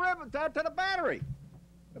to the river, down to the Battery.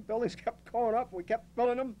 The buildings kept going up. We kept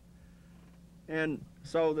filling them. And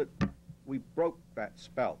so that we broke that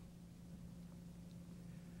spell.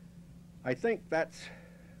 I think that's,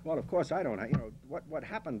 well, of course, I don't know. What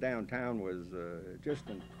happened downtown was just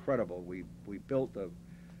incredible. We built a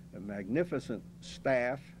magnificent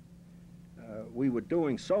staff. We were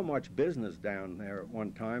doing so much business down there at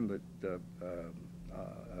one time that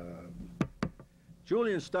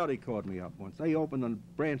Julian Studdy called me up once. They opened a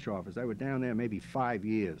branch office. They were down there maybe 5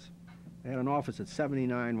 years. They had an office at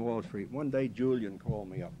 79 Wall Street. One day, Julian called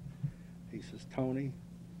me up. He says, Tony,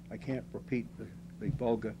 I can't repeat the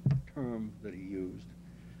vulgar term that he used,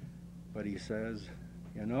 but he says,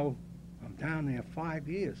 I'm down there 5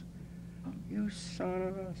 years. You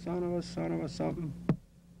son of a something.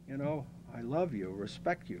 I love you,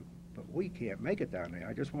 respect you, but we can't make it down there.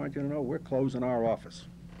 I just want you to know we're closing our office.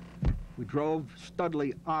 We drove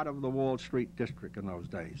Studley out of the Wall Street district in those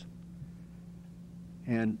days.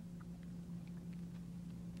 And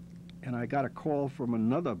I got a call from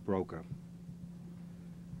another broker.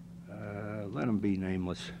 Let him be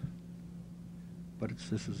nameless. But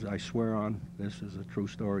I swear on, this is a true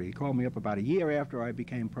story. He called me up about a year after I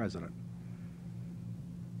became president.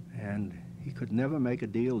 And he could never make a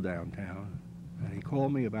deal downtown. And he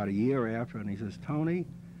called me about a year after, and he says, Tony,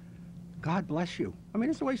 God bless you. I mean,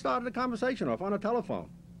 that's the way he started the conversation off, on a telephone.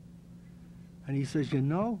 And he says,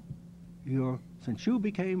 since you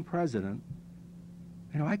became president,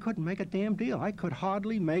 I couldn't make a damn deal. I could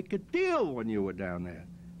hardly make a deal when you were down there.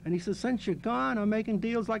 And he says, since you're gone, I'm making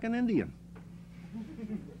deals like an Indian.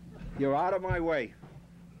 You're out of my way.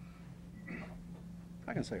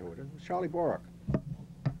 I can say who it is. It was Charlie Borak.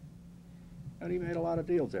 And he made a lot of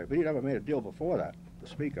deals there. But he never made a deal before that, to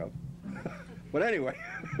speak of. But anyway.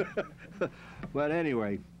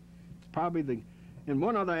 Probably and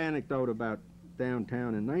one other anecdote about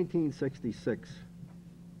downtown, in 1966,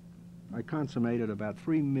 I consummated about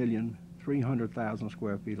 3,300,000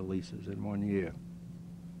 square feet of leases in 1 year.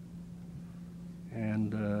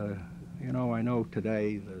 And, you know, I know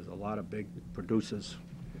today there's a lot of big producers,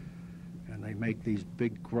 and they make these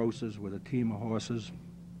big grosses with a team of horses,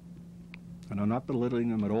 and I'm not belittling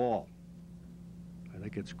them at all. I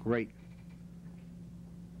think it's great.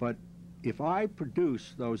 But if I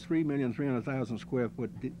produce those 3,300,000 square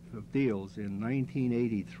foot of deals in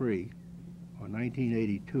 1983 or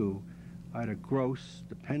 1982, I'd have gross,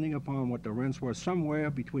 depending upon what the rents were,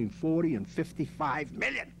 somewhere between 40 and 55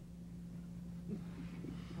 million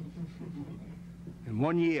in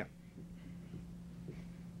 1 year.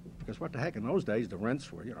 Because what the heck, in those days, the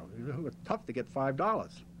rents were, you know, it was tough to get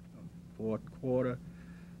 $5. Fourth quarter,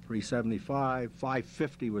 $3.75,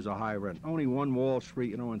 $5.50 was a high rent. Only one Wall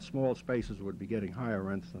Street, you know, in small spaces would be getting higher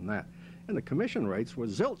rents than that. And the commission rates were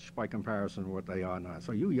zilch by comparison to what they are now.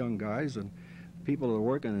 So you young guys and people that are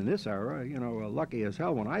working in this era, you know, are lucky as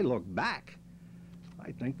hell. When I look back,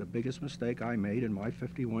 I think the biggest mistake I made in my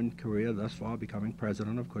 51 career thus far becoming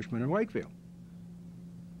president of Cushman & Wakefield.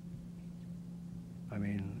 I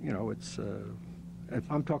mean, you know, it's,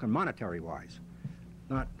 I'm talking monetary-wise,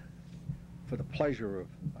 not for the pleasure of,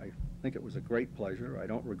 I think it was a great pleasure, I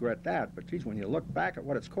don't regret that, but geez, when you look back at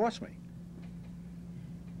what it's cost me,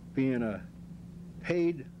 being a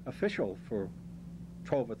paid official for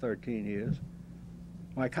 12 or 13 years,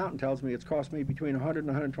 my accountant tells me it's cost me between $100,000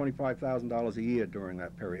 and $125,000 a year during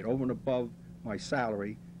that period, over and above my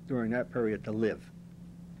salary during that period to live.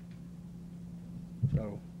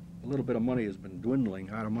 So a little bit of money has been dwindling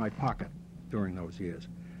out of my pocket during those years.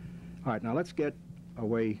 All right, now let's get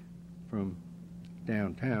away from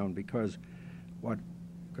downtown because I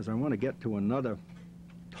want to get to another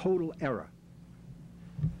total error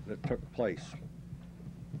that took place.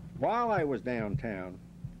 While I was downtown,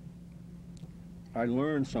 I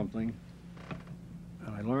learned something,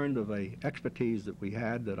 and I learned of a expertise that we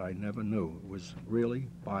had that I never knew. It was really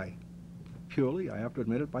purely, I have to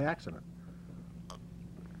admit it, by accident.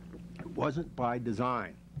 It wasn't by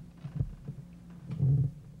design.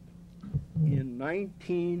 In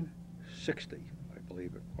 1960, I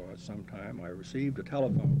believe it was, sometime, I received a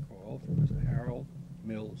telephone call from Mr. Harold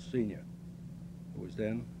Mills Sr., who was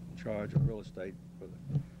then in charge of real estate for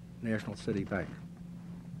the National City Bank.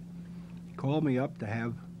 He called me up to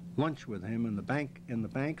have lunch with him in the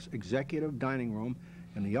bank's executive dining room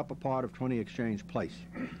in the upper part of 20 Exchange Place.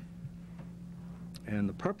 And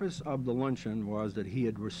the purpose of the luncheon was that he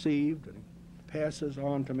had received, and he passes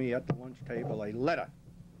on to me at the lunch table, a letter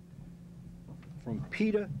from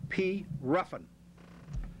Peter P. Ruffin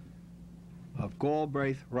of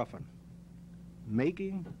Galbraith Ruffin,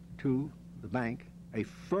 making to the bank a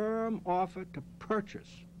firm offer to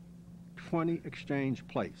purchase 20 Exchange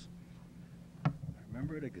Place. I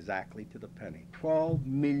remember it exactly to the penny,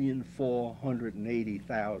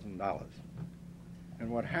 $12,480,000. And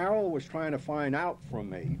what Harold was trying to find out from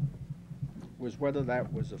me was whether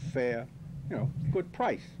that was a fair, you know, good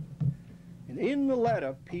price. And in the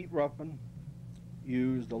letter, Pete Ruffin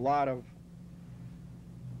used a lot of,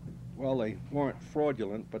 well, they weren't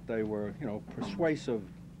fraudulent, but they were, you know, persuasive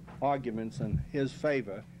arguments in his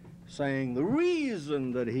favor, saying the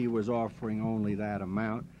reason that he was offering only that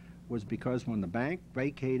amount was because when the bank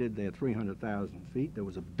vacated their 300,000 feet, there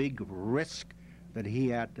was a big risk that he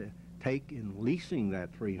had to take in leasing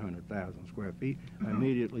that 300,000 square feet. I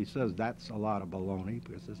immediately says that's a lot of baloney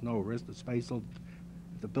because there's no risk. The space will,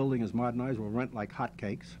 if the building is modernized, will rent like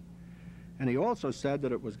hotcakes. And he also said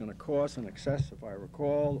that it was going to cost in excess, if I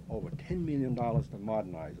recall, over $10 million to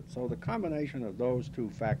modernize it. So the combination of those two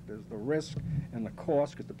factors, the risk and the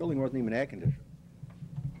cost, because the building wasn't even air conditioned,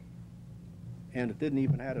 and it didn't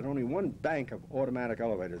even have, only one bank of automatic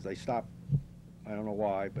elevators. They stopped, I don't know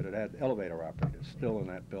why, but it had elevator operators still in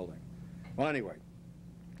that building. Well, anyway,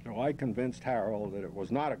 so I convinced Harold that it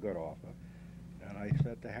was not a good offer. And I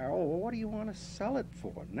said to Harold, well, what do you want to sell it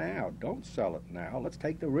for now? Don't sell it now. Let's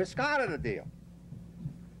take the risk out of the deal.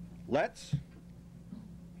 Let's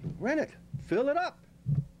rent it, fill it up.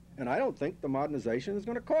 And I don't think the modernization is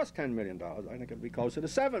going to cost $10 million. I think it'll be closer to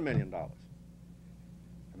 $7 million. To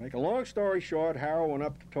make a long story short, Harold went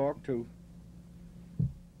up to talk to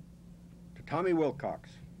Tommy Wilcox,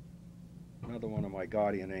 another one of my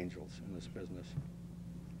guardian angels in this business.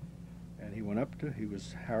 And he went up to, he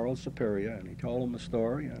was Harold's superior, and he told him the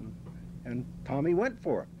story, and Tommy went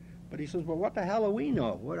for it. But he says, well, what the hell do we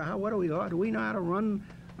know? What do we know how to run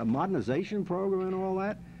a modernization program and all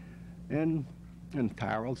that? And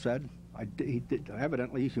Harold said,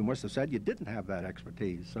 evidently, he must have said you didn't have that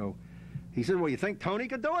expertise. So he said, well, you think Tony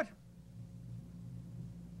could do it?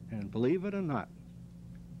 And believe it or not,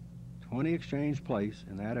 20 Exchange Place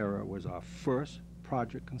in that era was our first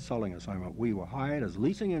project consulting assignment. We were hired as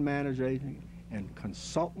leasing and managing and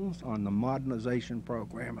consultants on the modernization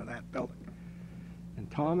program of that building.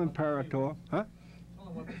 And Tom Imperator, huh? Tell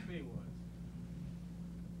them what the fee was.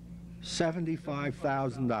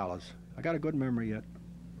 $75,000. I got a good memory yet.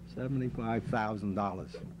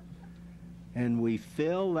 $75,000. And we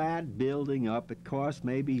fill that building up. It cost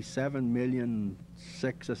maybe $7.6 million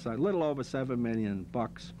or so, a little over $7 million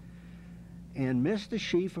bucks. And Mr.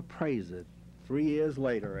 Schief appraised it 3 years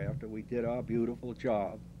later after we did our beautiful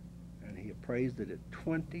job, and he appraised it at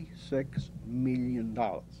 $26 million.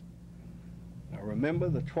 Now remember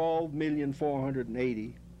the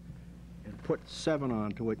 $12,480,000 and put 7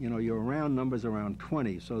 onto it. You know, your round number's around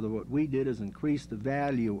 20. So that what we did is increase the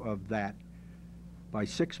value of that by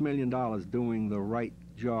 $6 million doing the right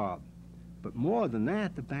job. But more than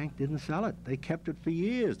that, the bank didn't sell it. They kept it for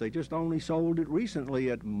years. They just only sold it recently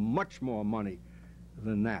at much more money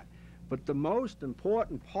than that. But the most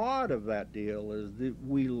important part of that deal is that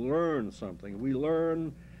we learned something. We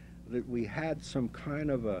learned that we had some kind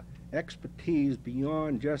of a expertise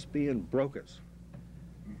beyond just being brokers.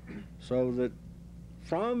 So that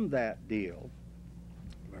from that deal,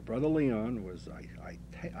 my brother Leon was,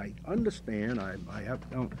 I understand, I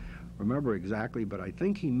don't remember exactly, but I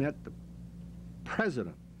think he met the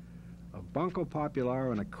president of Banco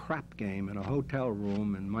Popular in a crap game in a hotel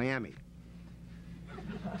room in Miami.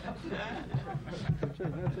 That's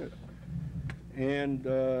it. And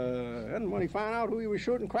when he found out who he was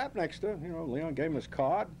shooting crap next to, you know, Leon gave him his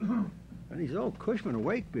card. And he said, "Oh, Cushman of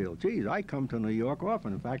Wakefield, geez, I come to New York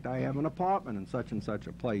often. In fact, I have an apartment in such and such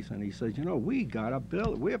a place." And he says, "You know, we're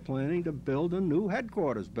planning to build a new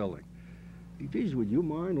headquarters building. Geez, would you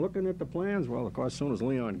mind looking at the plans?" Well, of course, as soon as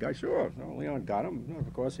Leon got, sure, no, Leon got them.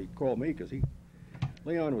 Of course, he called me because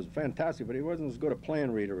Leon was fantastic, but he wasn't as good a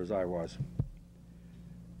plan reader as I was.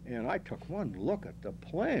 And I took one look at the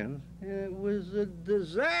plans. It was a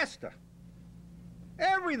disaster.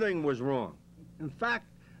 Everything was wrong. In fact,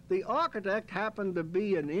 the architect happened to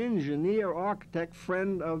be an engineer-architect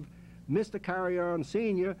friend of Mr. Carrion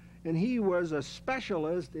Sr., and he was a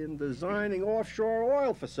specialist in designing offshore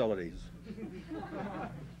oil facilities.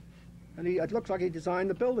 And it looks like he designed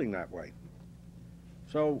the building that way.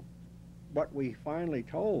 So what we finally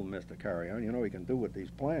told Mr. Carrion, you know, he can do with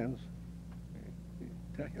these plans,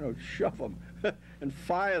 you know, shove them and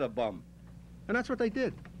fire the bum. And that's what they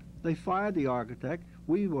did. They fired the architect.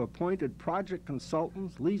 We were appointed project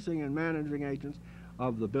consultants, leasing and managing agents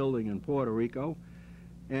of the building in Puerto Rico,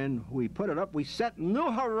 and we put it up. We set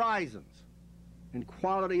new horizons in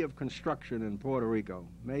quality of construction in Puerto Rico,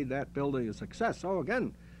 made that building a success. So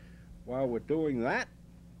again, while we're doing that,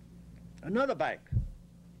 another bank,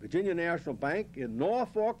 Virginia National Bank in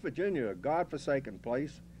Norfolk, Virginia, a godforsaken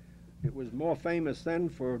place. It was more famous then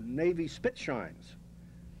for Navy spit shines.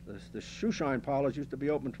 The shoe shine parlors used to be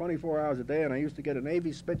open 24 hours a day, and I used to get a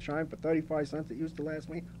Navy spit shine for 35 cents. It used to last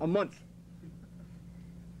me a month.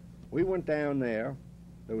 We went down there.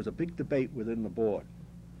 There was a big debate within the board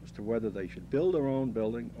as to whether they should build their own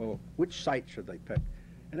building or which site should they pick.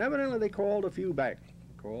 And evidently they called a few banks.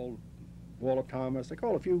 They called Walter Thomas. They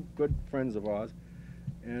called a few good friends of ours.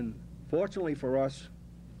 And fortunately for us,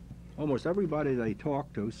 almost everybody they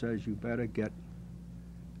talked to says you better get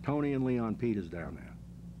Tony and Leon Peters down there.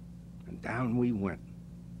 And down we went.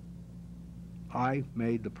 I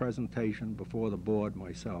made the presentation before the board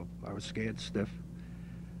myself. I was scared stiff,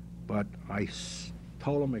 but I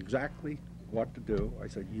told them exactly what to do. I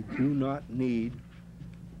said, you do not need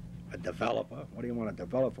a developer. What do you want to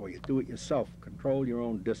develop for? You do it yourself. Control your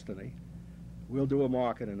own destiny. We'll do a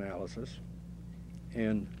market analysis.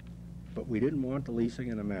 But we didn't want the leasing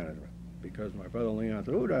and the management because my brother Leon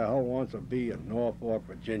said, who the hell wants to be in Norfolk,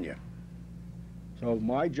 Virginia? So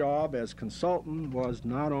my job as consultant was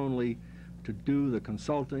not only to do the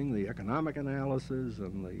consulting, the economic analysis,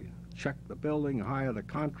 and check the building, hire the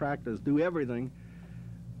contractors, do everything.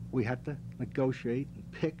 We had to negotiate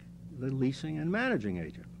and pick the leasing and managing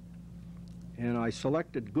agent. And I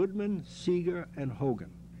selected Goodman, Seeger, and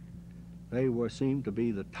Hogan. They seemed to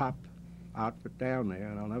be the top outfit down there,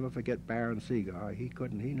 and I'll never forget Baron Seeger. He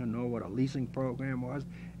didn't know what a leasing program was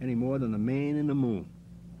any more than the man in the moon.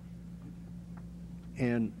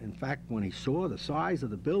 And in fact, when he saw the size of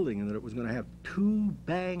the building and that it was going to have 2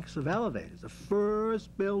 banks of elevators, the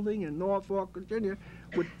first building in Norfolk, Virginia,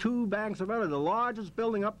 with 2 banks of elevators. The largest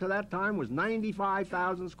building up to that time was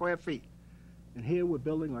 95,000 square feet. And here we're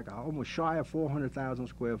building like almost shy of 400,000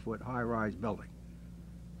 square foot high-rise building.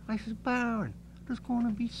 I said, Baron, there's going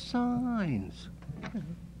to be signs.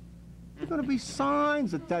 There's going to be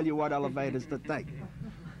signs that tell you what elevators to take.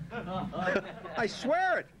 I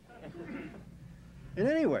swear it. And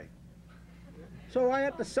anyway, so I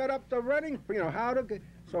had to set up the renting, how to get,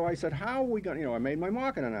 so I said, how are we going to, I made my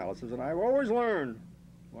market analysis, and I've always learned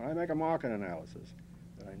when I make a market analysis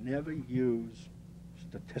that I never use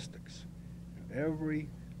statistics. Every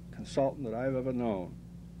consultant that I've ever known,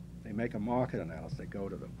 they make a market analysis. They go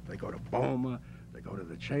to BOMA, they go to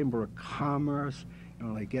the Chamber of Commerce,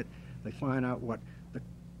 they find out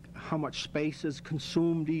how much space is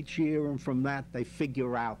consumed each year, and from that they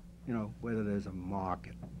figure out, whether there's a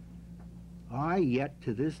market. I yet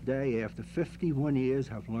to this day, after 51 years,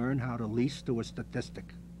 have learned how to lease to a statistic.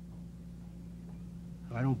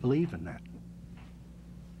 I don't believe in that.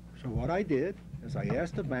 So what I did is I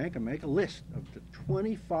asked the bank to make a list of the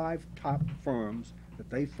 25 top firms that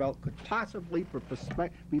they felt could possibly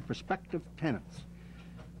be prospective tenants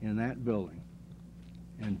in that building.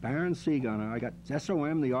 And Baron Seagunner, I got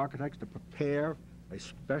SOM, the architects, to prepare a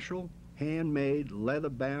special handmade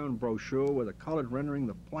leather-bound brochure with a colored rendering,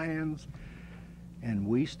 the plans, and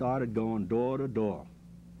we started going door to door.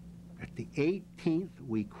 At the 18th,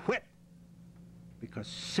 we quit because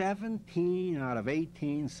 17 out of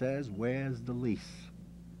 18 says, where's the lease?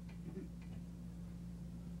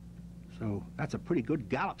 So that's a pretty good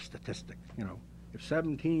Gallup statistic, If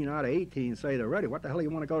 17 out of 18 say they're ready, what the hell do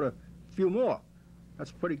you want to go to a few more?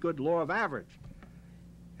 That's a pretty good law of average.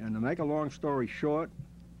 And to make a long story short,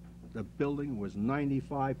 the building was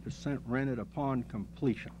 95% rented upon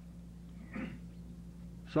completion.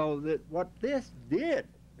 So that what this did,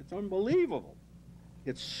 it's unbelievable.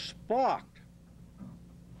 It sparked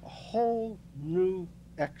a whole new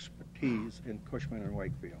expertise in Cushman and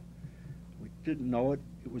Wakefield. We didn't know it.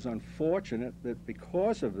 It was unfortunate that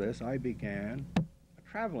because of this, I began a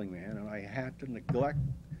traveling man, and I had to neglect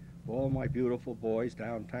all my beautiful boys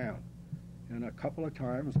downtown. And a couple of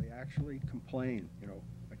times they actually complained,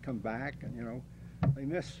 I'd come back and, they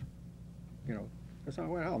miss, that's not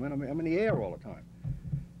where I'm in the air all the time.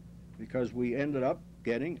 Because we ended up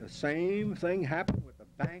getting the same thing happened with the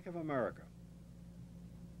Bank of America.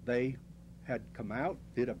 They had come out,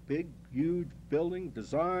 did a big, huge building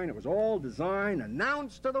design. It was all designed,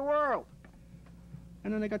 announced to the world.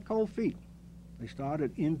 And then they got cold feet. They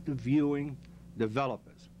started interviewing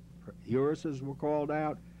developers. Uris's were called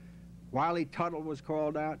out. Wiley Tuttle was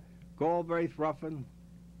called out. Galbraith Ruffin.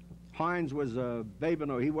 Hines was a baby.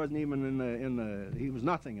 No, he wasn't even he was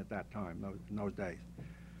nothing at that time, in those days.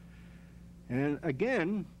 And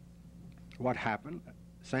again, what happened,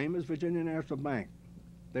 same as Virginia National Bank.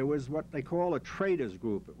 There was what they call a traders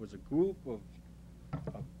group. It was a group of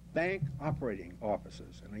bank operating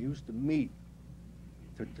officers, and they used to meet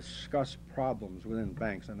to discuss problems within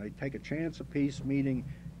banks, and they'd take a chance apiece meeting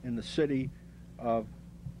in the city of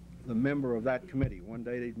the member of that committee. One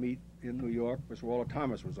day they'd meet in New York, Mr. Walter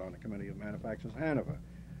Thomas was on the Committee of Manufacturers Hanover.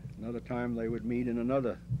 Another time they would meet in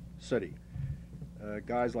another city.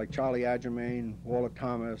 Guys like Charlie Adgermain, Walter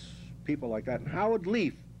Thomas, people like that. And Howard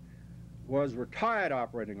Leaf was retired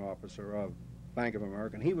operating officer of Bank of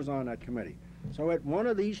America, and he was on that committee. So at one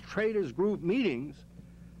of these traders group meetings,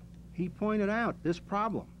 he pointed out this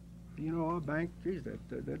problem. Our bank, geez,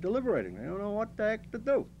 they're deliberating. They don't know what the heck to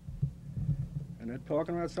do. And they're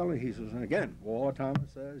talking about selling. He says, and again, Walter Thomas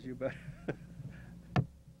says, you better,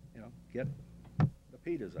 get the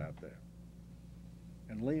Peters out there.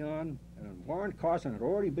 And Leon and Warren Carson had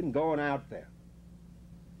already been going out there,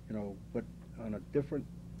 but on a different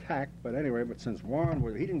tack. But anyway, since Warren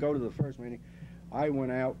he didn't go to the first meeting, I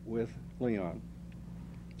went out with Leon.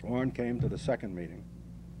 Warren came to the second meeting,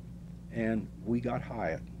 and we got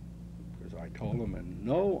hired because I told him in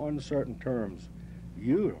no uncertain terms,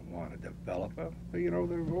 you don't want a developer. They're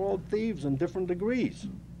all thieves in different degrees.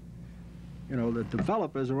 The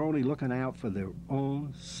developers are only looking out for their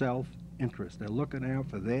own self-interest. They're looking out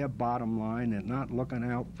for their bottom line. They're not looking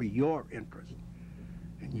out for your interest.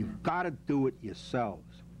 And you've got to do it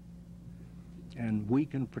yourselves. And we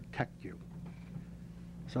can protect you.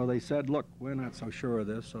 So they said, look, we're not so sure of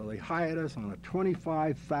this. So they hired us on a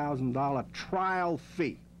 $25,000 trial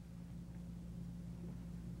fee.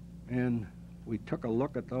 And we took a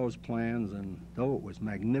look at those plans, and though it was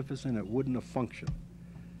magnificent, it wouldn't have functioned.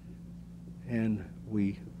 And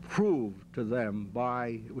we proved to them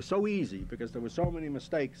it was so easy because there were so many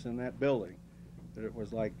mistakes in that building that it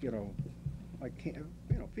was like,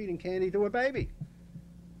 feeding candy to a baby.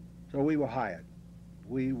 So we were hired.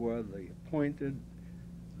 We were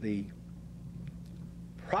the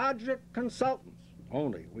project consultants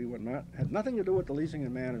only. We had nothing to do with the leasing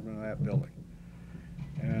and management of that building.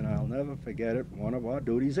 And I'll never forget it, one of our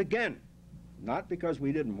duties again not because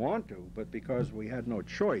we didn't want to, but because we had no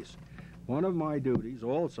choice. One of my duties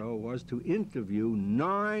also was to interview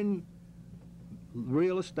 9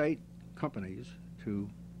 real estate companies to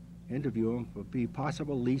interview them for be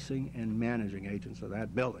possible leasing and managing agents of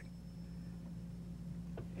that building.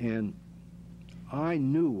 And I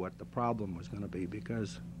knew what the problem was going to be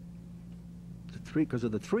because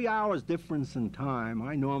of the 3 hours difference in time.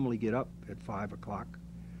 I normally get up at 5 o'clock,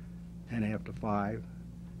 10 after 5.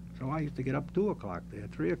 So I used to get up 2 o'clock there,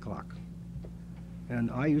 3 o'clock.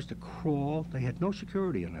 And I used to crawl. They had no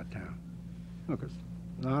security in that town. Look, it's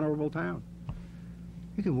an honorable town.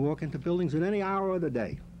 You can walk into buildings at any hour of the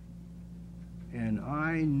day. And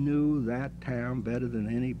I knew that town better than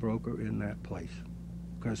any broker in that place.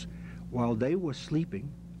 Because while they were sleeping,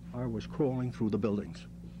 I was crawling through the buildings.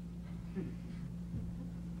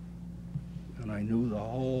 And I knew the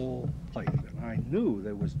whole place. And I knew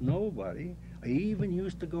there was nobody. I even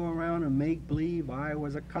used to go around and make believe I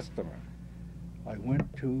was a customer. I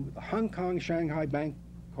went to the Hong Kong Shanghai Bank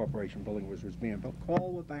Corporation building, which was being built.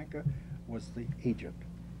 Caldwell Banker was the agent.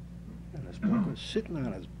 And this broker was sitting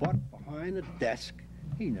on his butt behind a desk.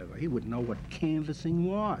 He wouldn't know what canvassing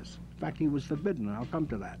was. In fact, he was forbidden, and I'll come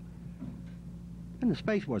to that. And the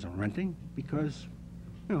space wasn't renting because,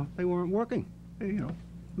 they weren't working.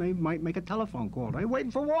 They might make a telephone call. They're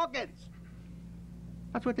waiting for walk-ins.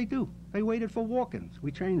 That's what they do. They waited for walk-ins.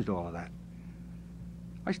 We changed all of that.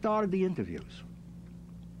 I started the interviews.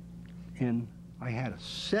 And I had a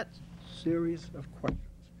set series of questions.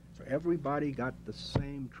 So everybody got the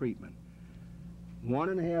same treatment.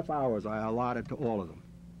 1.5 hours I allotted to all of them.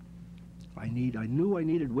 I knew I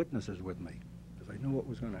needed witnesses with me because I knew what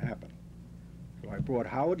was going to happen. So I brought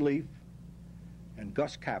Howard Leaf and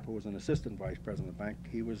Gus Kapp, who was an assistant vice president of the bank.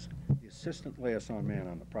 He was the assistant liaison man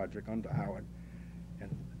on the project under Howard.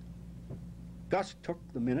 And Gus took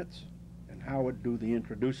the minutes and Howard do the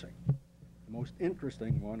introducing. The most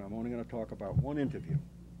interesting one, I'm only going to talk about one interview.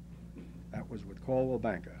 That was with Caldwell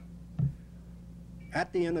Banker.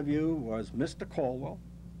 At the interview was Mr. Caldwell,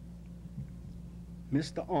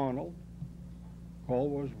 Mr. Arnold.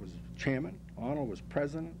 Caldwell was chairman, Arnold was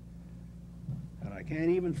president, and I can't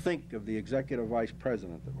even think of the executive vice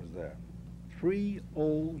president that was there. 3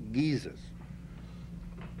 old geezers.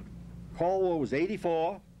 Caldwell was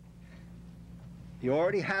 84. He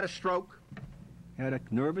already had a stroke. He had a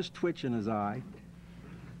nervous twitch in his eye.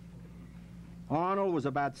 Arnold was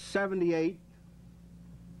about 78.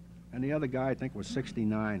 And the other guy, I think, was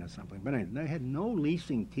 69 or something. But anyway, they had no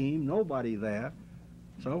leasing team, nobody there.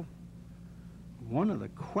 So one of the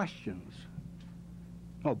questions,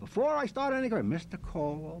 before I started anything, Mr.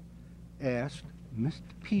 Caldwell asked Mr.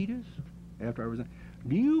 Peters, after I was in,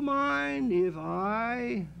 do you mind if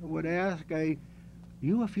I would ask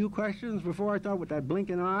you a few questions before I start with that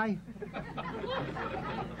blinking eye?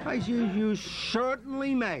 I said, you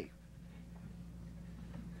certainly may.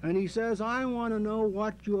 And he says, I want to know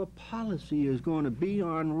what your policy is going to be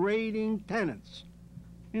on raiding tenants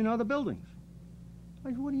in other buildings. I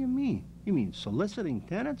said, what do you mean? You mean soliciting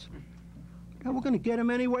tenants? Yeah, we're going to get them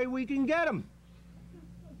any way we can get them.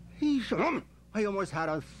 He said, I almost had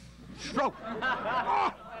a stroke.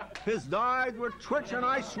 His eyes were twitching,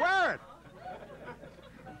 I swear it.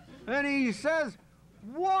 And he says,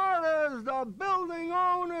 what is the Building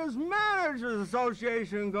Owners Managers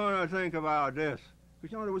Association going to think about this?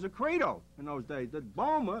 Because, there was a credo in those days that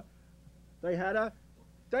BOMA, they had a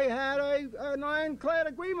an ironclad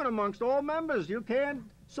agreement amongst all members. You can't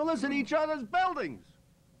solicit each other's buildings.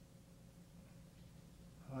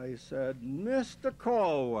 I said, Mr.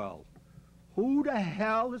 Caldwell, who the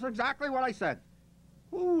hell, this is exactly what I said,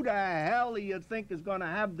 who the hell do you think is going to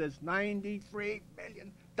have this $93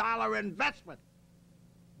 million investment?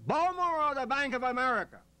 BOMA or the Bank of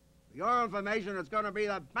America? For your information, it's going to be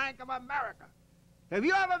the Bank of America. Have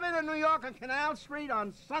you ever been in New York on Canal Street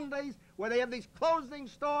on Sundays where they have these closing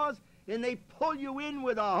stores and they pull you in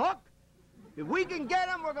with a hook? If we can get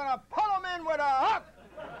them, we're going to pull them in with a hook.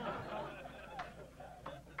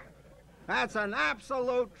 That's an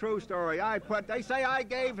absolute true story. They say I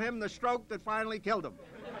gave him the stroke that finally killed him.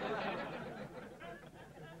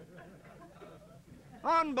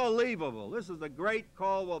 Unbelievable. This is the great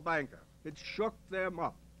Caldwell Banker. It shook them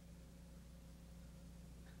up.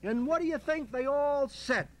 And what do you think they all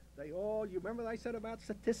said? You remember what I said about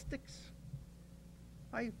statistics?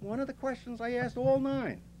 One of the questions I asked all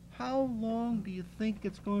 9, how long do you think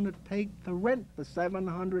it's going to take to rent the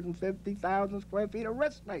 750,000 square feet of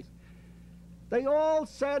rent space? They all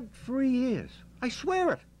said 3 years. I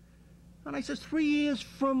swear it. And I said, 3 years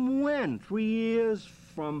from when? 3 years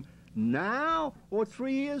from now or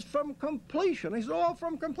 3 years from completion. He said, all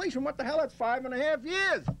from completion. What the hell? That's 5.5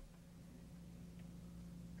 years.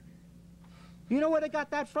 You know where they got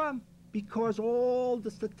that from? Because all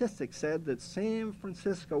the statistics said that San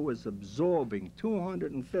Francisco was absorbing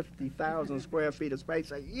 250,000 square feet of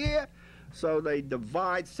space a year, so they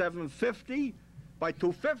divide 750 by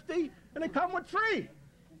 250, and they come with 3.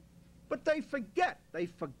 But they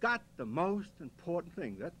forgot the most important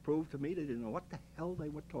thing. That proved to me they didn't know what the hell they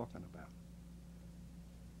were talking about.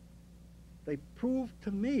 They proved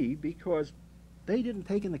to me because they didn't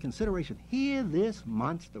take into consideration, here this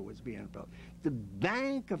monster was being built. The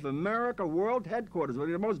Bank of America World Headquarters was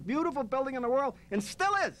the most beautiful building in the world, and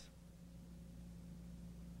still is.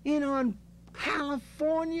 On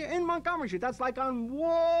California, in Montgomery Street. That's like on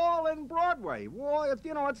Wall and Broadway. Wall,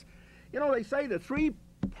 they say the 3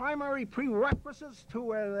 primary prerequisites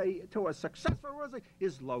to a successful real estate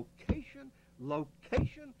is location,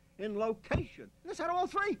 location, and location. This had all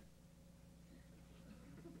 3.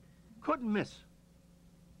 Couldn't miss.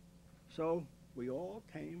 So we all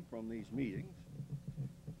came from these meetings,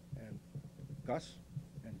 and Gus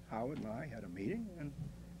and Howard and I had a meeting, and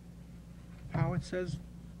Howard says,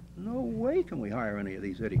 no way can we hire any of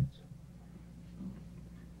these idiots.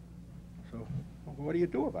 So, well, what do you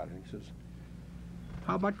do about it? He says,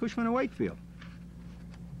 how about Cushman and Wakefield?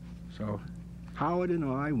 So Howard and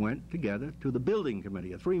I went together to the building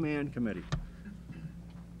committee, a 3-man committee.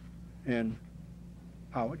 And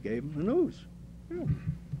Howard gave him the news. Yeah.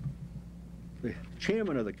 The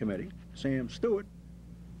chairman of the committee, Sam Stewart,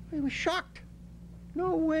 he was shocked.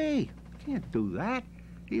 No way, can't do that.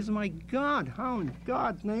 He said, my God, how in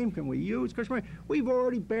God's name can we use Cushman? We've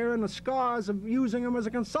already bearing the scars of using him as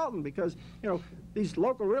a consultant because, these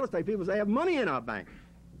local real estate people, they have money in our bank.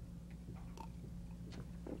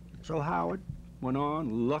 So Howard went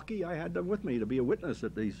on. Lucky I had them with me to be a witness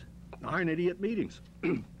at these 9 idiot meetings.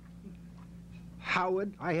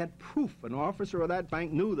 Howard, I had proof an officer of that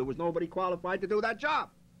bank knew there was nobody qualified to do that job.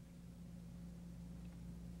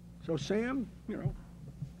 So Sam,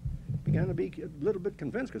 began to be a little bit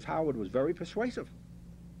convinced because Howard was very persuasive.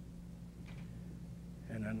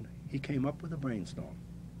 And then he came up with a brainstorm.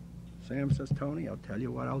 Sam says, Tony, I'll tell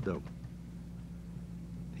you what I'll do.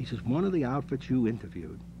 He says, one of the outfits you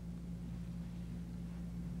interviewed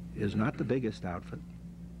is not the biggest outfit,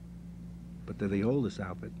 but they're the oldest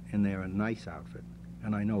outfit, and they're a nice outfit.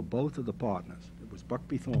 And I know both of the partners. It was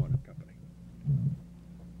Buckby Thorne and Company.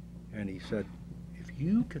 And he said, if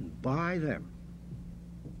you can buy them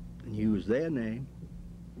and use their name,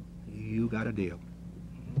 you got a deal.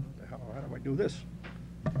 How do I do this?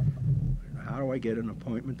 How do I get an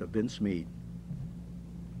appointment to Vince Meade?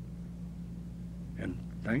 And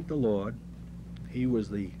thank the Lord, he was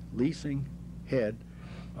the leasing head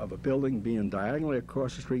of a building being diagonally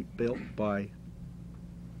across the street built by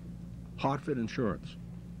Hartford Insurance.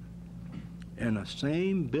 And the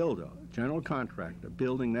same builder, general contractor,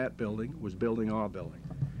 building that building was building our building.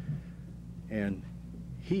 And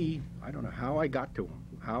I don't know how I got to him,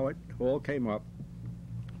 how it all came up,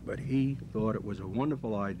 but he thought it was a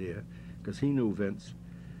wonderful idea because he knew Vince,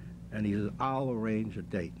 and he said, I'll arrange a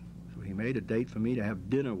date. So he made a date for me to have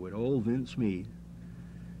dinner with old Vince Meade.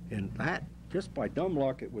 And that, just by dumb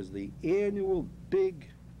luck, it was the annual big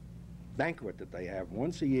banquet that they have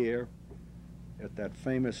once a year at that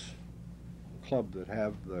famous club that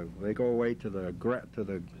have they go away to the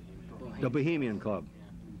Bohemian Club.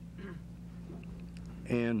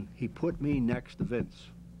 And he put me next to Vince.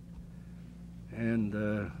 And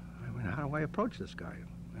I went, how do I approach this guy?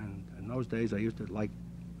 And in those days, I used to like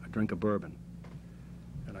a drink of bourbon.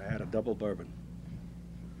 And I had a double bourbon.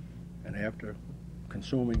 And after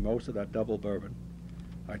consuming most of that double bourbon,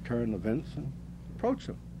 I turned to Vince and approached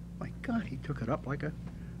him. My God, he took it up like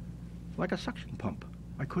a suction pump.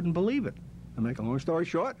 I couldn't believe it. To make a long story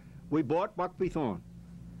short, we bought Buckby Thorne,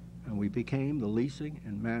 and we became the leasing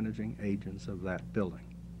and managing agents of that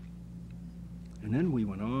building. And then we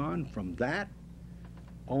went on from that.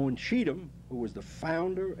 Owen Cheatham, who was the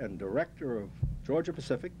founder and director of Georgia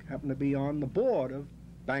Pacific, happened to be on the board of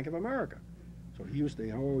Bank of America. So he used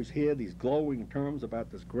to always hear these glowing terms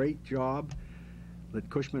about this great job that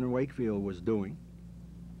Cushman and Wakefield was doing.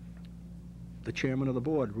 The chairman of the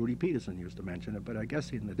board, Rudy Peterson, used to mention it, but I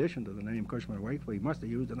guess in addition to the name Cushman and Wakefield, he must have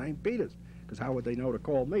used the name Peters, because how would they know to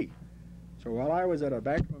call me? So while I was at a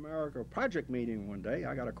Bank of America project meeting one day,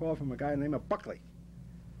 I got a call from a guy named Buckley.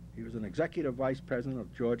 He was an executive vice president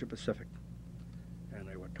of Georgia Pacific, and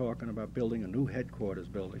they were talking about building a new headquarters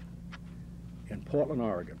building in Portland,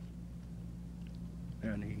 Oregon.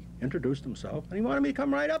 And he introduced himself, and he wanted me to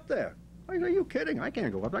come right up there. I said, are you kidding? I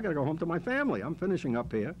can't go up. I got to go home to my family. I'm finishing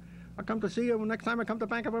up here. I'll come to see you next time I come to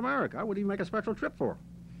Bank of America. I would even make a special trip for him.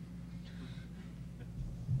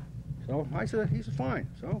 So I said, he said, fine.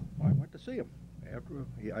 So I went to see him.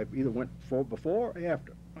 I either went before or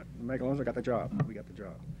after. Make a long story, I got the job. We got the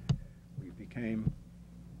job. We became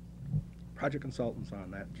project consultants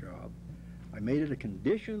on that job. I made it a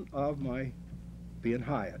condition of my being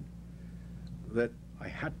hired that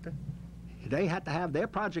they had to have their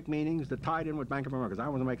project meetings that tied in with Bank of America, because I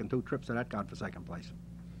wasn't making 2 trips to that godforsaken place.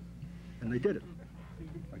 And they did it.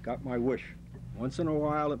 I got my wish. Once in a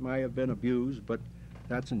while it may have been abused, but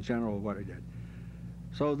that's in general what I did.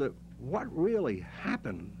 So what really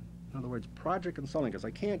happened, in other words, project consulting, because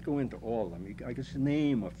I can't go into all of them. I just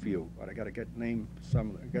name a few, but I got to get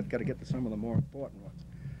to get to some of the more important ones.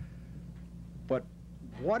 But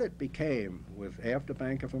what it became with after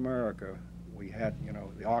Bank of America, we had,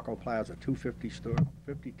 the Arco Plaza,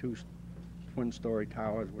 52 twin-story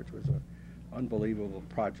towers, which was an unbelievable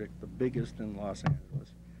project, the biggest in Los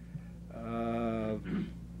Angeles.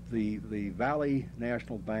 The Valley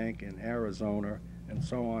National Bank in Arizona, and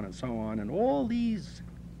so on and so on. And all these,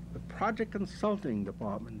 the project consulting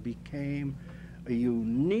department became a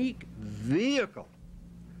unique vehicle,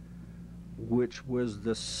 which was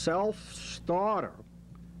the self-starter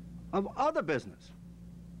of other business.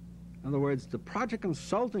 In other words, the project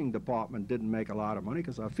consulting department didn't make a lot of money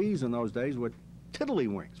because our fees in those days were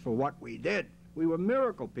tiddlywinks for what we did. We were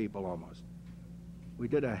miracle people almost. We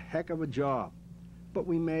did a heck of a job. But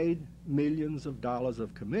we made millions of dollars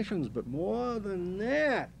of commissions. But more than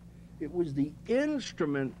that, it was the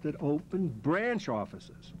instrument that opened branch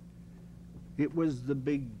offices. It was the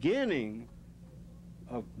beginning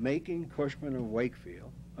of making Cushman &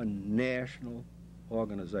 Wakefield a national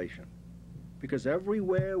organization. Because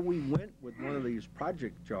everywhere we went with one of these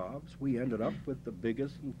project jobs, we ended up with the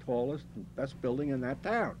biggest and tallest and best building in that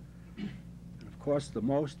town. And of course, the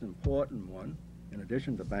most important one, in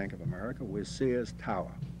addition to Bank of America, was Sears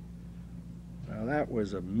Tower. Now that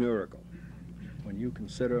was a miracle. When you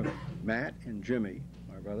consider Matt and Jimmy,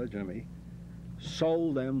 my brother Jimmy,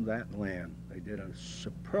 sold them that land. They did a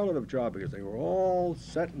superlative job because they were all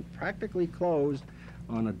set and practically closed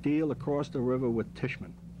on a deal across the river with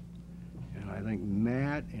Tishman. And I think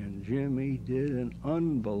Matt and Jimmy did an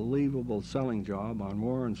unbelievable selling job on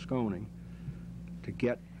Warren Skoning to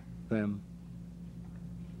get them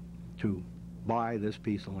to buy this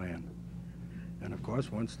piece of land. And of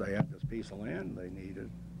course, once they had this piece of land, they needed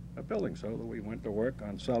a building, so that we went to work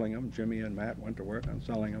on selling them. Jimmy and Matt went to work on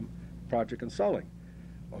selling them, project consulting.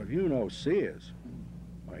 Well, if you know Sears,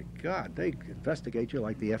 my God, they investigate you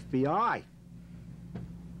like the FBI.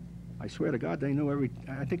 I swear to God, they knew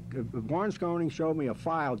I think Warren Skoning showed me a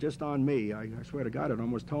file just on me. I swear to God, I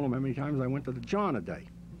almost told him how many times I went to the John a day.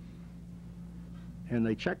 And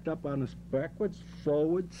they checked up on us backwards,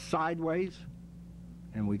 forwards, sideways,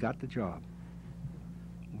 and we got the job.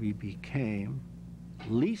 We became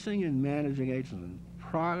leasing and managing agents and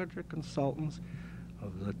project consultants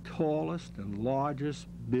of the tallest and largest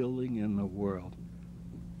building in the world.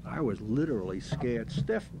 I was literally scared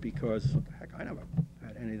stiff because, heck, I never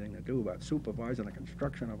had anything to do about supervising the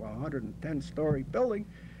construction of a 110-story building.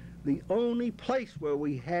 The only place where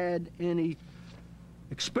we had any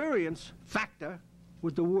experience factor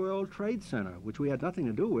was the World Trade Center, which we had nothing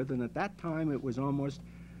to do with, and at that time it was probably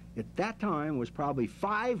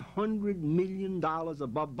 $500 million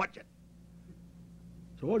above budget.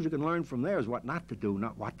 So all you can learn from there is what not to do,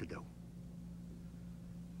 not what to do.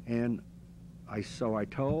 And so I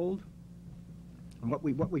told, and what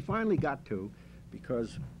we finally got to,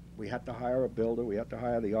 because we had to hire a builder, we had to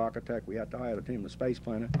hire the architect, we had to hire the team, the space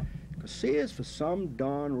planner, because Sears, for some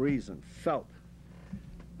darn reason, felt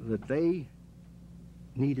that they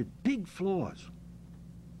needed big floors,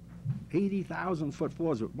 80,000-foot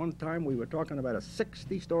floors. At one time, we were talking about a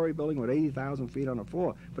 60-story building with 80,000 feet on the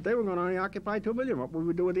floor, but they were going to only occupy 2 million. What would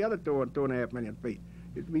we do with the other 2.5 million feet?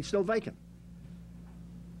 It would be still vacant.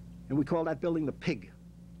 And we called that building the Pig.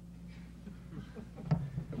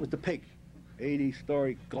 It was the Pig.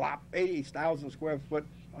 80-story glop, 80,000 square foot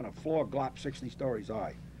on a floor glop 60 stories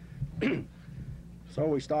high. So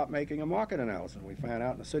we start making a market analysis. We found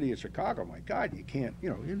out in the city of Chicago, my God, you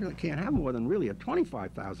really can't have more than really a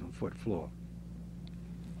 25,000-foot floor.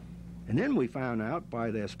 And then we found out by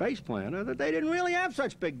their space planner that they didn't really have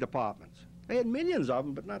such big departments. They had millions of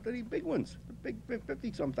them, but not any big ones. The big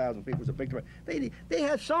 50-some thousand feet was a big department. They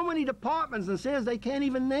had so many departments in Sears they can't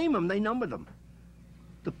even name them. They number them.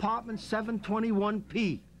 Department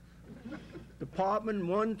 721P. Department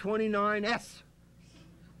 129S.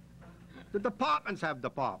 The departments have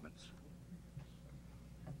departments.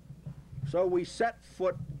 So we set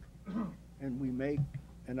foot and we make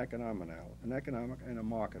an economic and a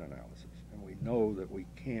market analysis. And we know that we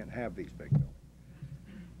can't have these big buildings.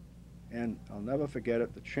 And I'll never forget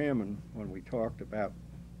it, the chairman, when we talked about,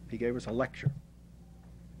 he gave us a lecture.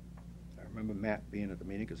 I remember Matt being at the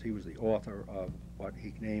meeting because he was the author of what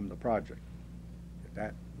he named the project. At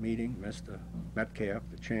that meeting, Mr. Metcalf,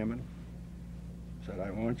 the chairman, said,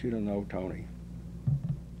 I want you to know, Tony,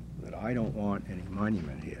 that I don't want any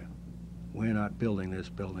monument here. We're not building this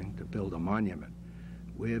building to build a monument.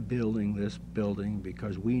 We're building this building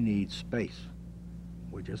because we need space.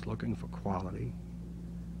 We're just looking for quality,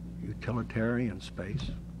 utilitarian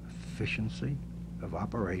space, efficiency of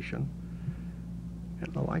operation,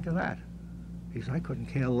 and the like of that. He said, I couldn't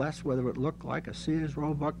care less whether it looked like a Sears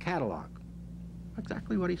Roebuck catalog.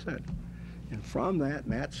 Exactly what he said. And from that,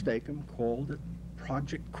 Matt Stakem called it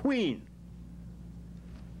Project Queen,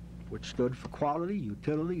 which stood for quality,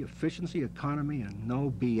 utility, efficiency, economy, and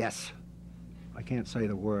no BS. I can't say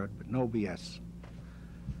the word, but no BS.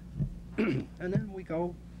 And then we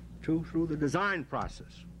go through the design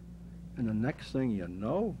process. And the next thing you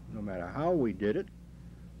know, no matter how we did it,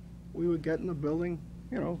 we were getting the building,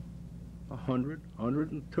 100,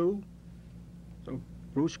 102. So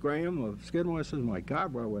Bruce Graham of Skidmore says, my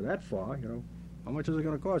God, well, we're that far, how much is it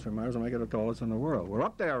going to cost? We might as well make it the tallest in the world. We're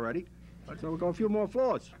up there already. So we'll go a few more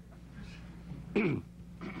floors. And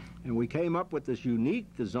we came up with this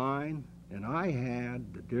unique design, and I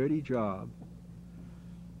had the dirty job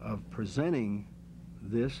of presenting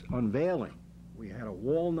this unveiling. We had a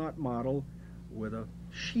walnut model with a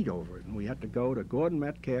sheet over it, and we had to go to Gordon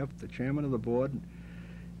Metcalf, the chairman of the board,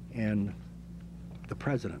 and the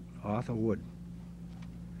president, Arthur Wood.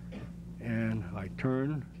 And I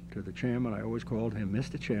turned to the chairman. I always called him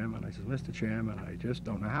Mr. Chairman. I said, Mr. Chairman, I just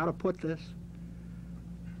don't know how to put this.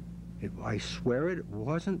 I swear it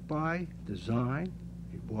wasn't by design.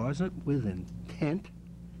 It wasn't with intent.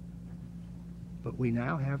 But we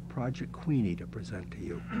now have Project Queenie to present to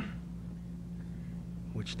you,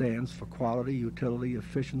 which stands for quality, utility,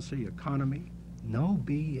 efficiency, economy, no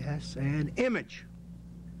BS, and image.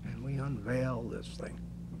 And we unveil this thing.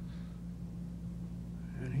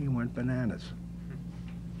 And he went bananas.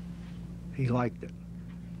 He liked it.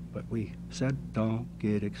 But we said, don't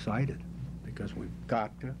get excited, because we've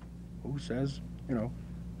got to, who says,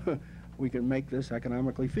 we can make this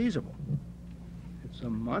economically feasible? It's a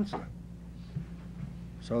monster.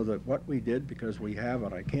 So that what we did, because we have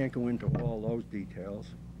it, I can't go into all those details,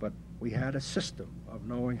 but we had a system of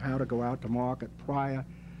knowing how to go out to market prior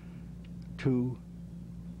to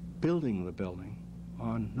building the building,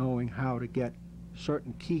 on knowing how to get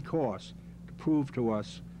certain key costs to prove to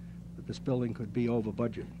us that this building could be over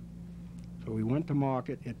budget. So we went to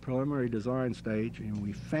market at preliminary design stage, and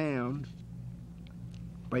we found,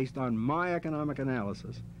 based on my economic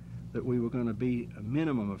analysis, that we were going to be a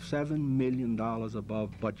minimum of $7 million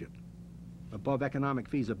above budget, above economic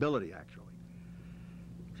feasibility, actually.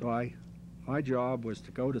 So my job was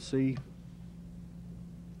to go to see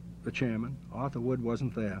the chairman. Arthur Wood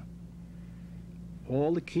wasn't there.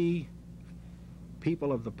 All the key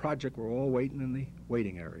people of the project were all waiting in the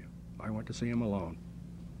waiting area. I went to see him alone.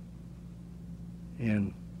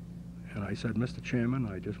 And I said, Mr. Chairman,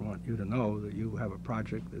 I just want you to know that you have a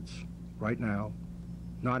project that's right now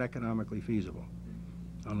not economically feasible.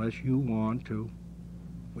 Unless you want to,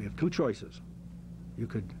 we have two choices. You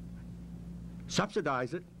could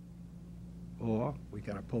subsidize it, or we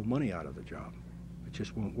got to pull money out of the job. It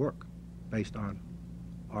just won't work, based on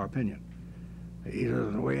our opinion. He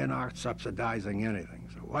says, we're not subsidizing anything,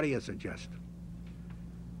 so what do you suggest?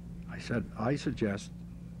 I said, I suggest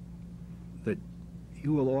that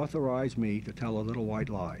you will authorize me to tell a little white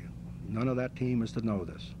lie. None of that team is to know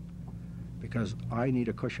this, because I need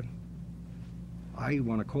a cushion. I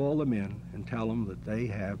want to call them in and tell them that they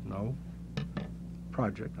have no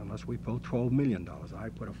project unless we pull $12 million. I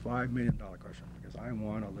put a $5 million cushion because I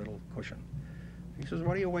want a little cushion. He says,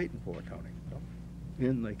 what are you waiting for, Tony? So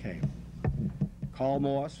in they came. Carl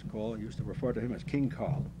Morse, I used to refer to him as King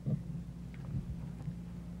Carl.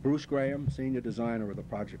 Bruce Graham, senior designer of the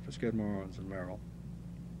project for Skidmore, Owens & Merrill.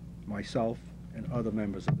 Myself and other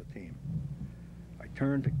members of the team. I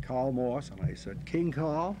turned to Carl Morse and I said, King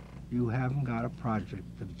Carl, you haven't got a project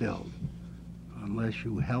to build unless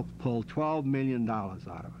you help pull $12 million out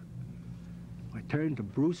of it. I turned to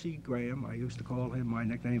Brucey Graham. I used to call him, my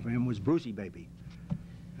nickname for him was Brucey Baby.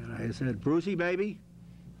 And I said, Brucey Baby,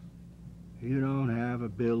 you don't have a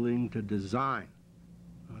building to design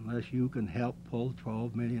unless you can help pull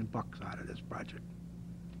 $12 million out of this project.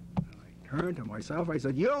 And I turned to myself, I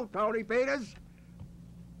said, you, Tony Peters,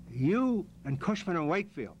 you and Cushman and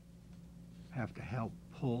Wakefield have to help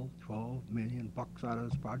pull $12 million out of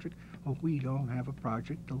this project, or we don't have a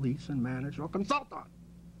project to lease and manage or consult on.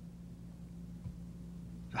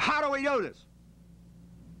 So how do we do this?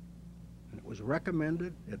 And it was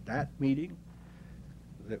recommended at that meeting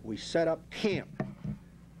that we set up camp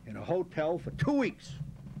in a hotel for 2 weeks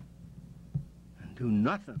and do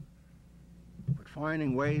nothing but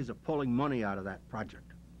finding ways of pulling money out of that project.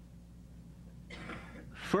 The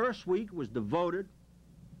first week was devoted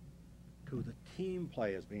to the team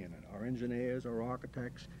players being in it, our engineers, our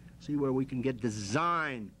architects, see where we can get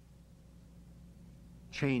design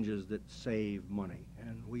changes that save money.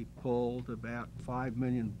 And we pulled about $5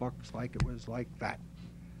 million like it was like that.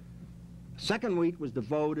 The second week was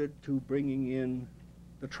devoted to bringing in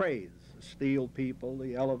the trades, the steel people,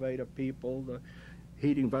 the elevator people, the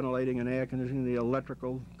heating, ventilating, and air conditioning, the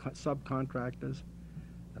electrical subcontractors.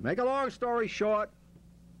 To make a long story short,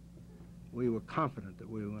 we were confident that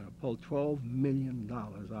we were going to pull $12 million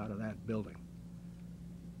out of that building.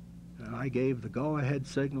 And I gave the go-ahead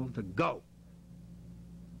signal to go,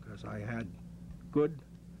 because I had good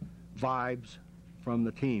vibes from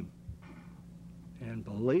the team. And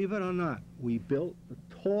believe it or not, we built the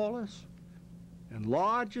tallest and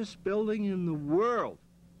largest building in the world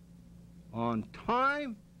on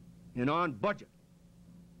time and on budget.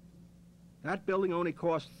 That building only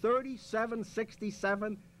cost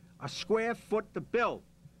 $37.67 a square foot to build,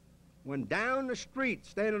 when down the street,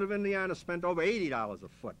 Standard of Indiana spent over $80 a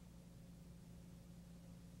foot.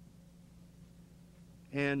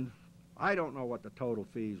 And I don't know what the total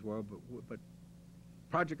fees were, but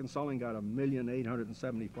Project Consulting got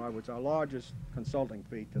 $1,875,000, which is our largest consulting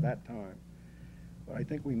fee to that time. But I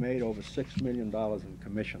think we made over $6 million in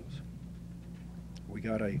commissions. We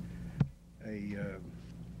got a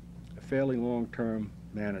fairly long-term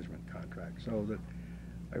management contract, so that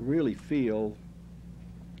I really feel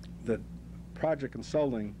that Project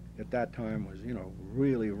Consulting at that time was,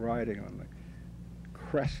 really riding on the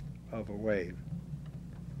crest of a wave.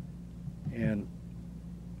 And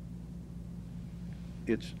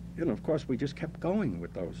it's, of course, we just kept going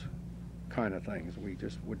with those kind of things. We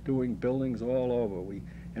just were doing buildings all over. We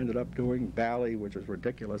ended up doing Bally, which is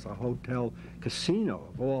ridiculous, a hotel casino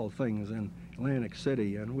of all things in Atlantic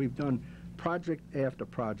City. And we've done project after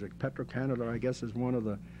project. Petro-Canada, I guess, is one of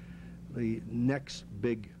the next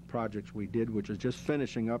big projects we did, which is just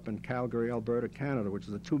finishing up in Calgary, Alberta, Canada, which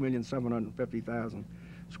is a 2,750,000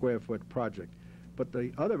 square foot project. But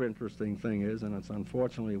the other interesting thing is, and it's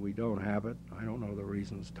unfortunately we don't have it, I don't know the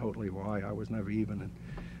reasons totally why, I was never even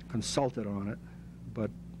consulted on it, but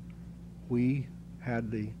we had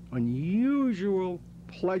the unusual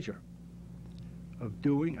pleasure of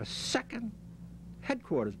doing a second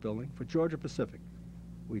headquarters building for Georgia Pacific.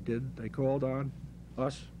 They called on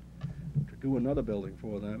us to do another building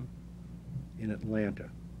for them in Atlanta.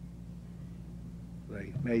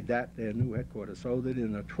 They made that their new headquarters, so that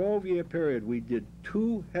in a 12-year period we did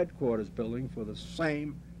 2 headquarters buildings for the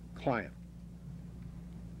same client.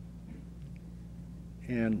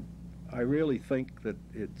 And I really think that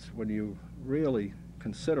it's, when you really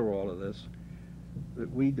consider all of this, that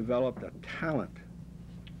we developed a talent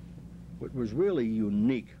which was really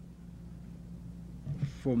unique.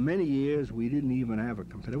 For many years, we didn't even have a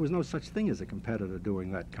competitor. There was no such thing as a competitor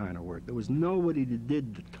doing that kind of work. There was nobody that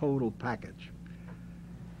did the total package.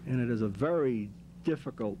 And it is a very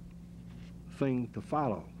difficult thing to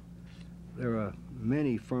follow. There are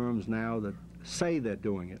many firms now that say they're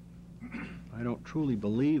doing it. I don't truly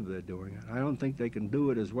believe they're doing it. I don't think they can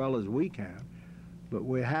do it as well as we can, but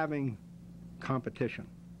we're having competition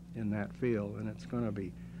in that field, and it's going to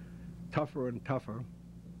be tougher and tougher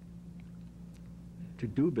to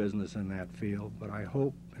do business in that field, but I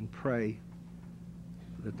hope and pray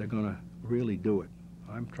that they're going to really do it.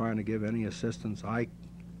 I'm trying to give any assistance I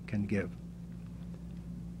can give.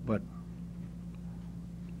 But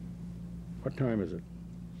what time is it?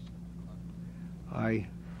 I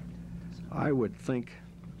would think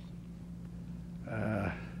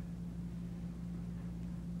I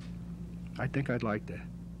think I'd like to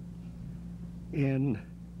end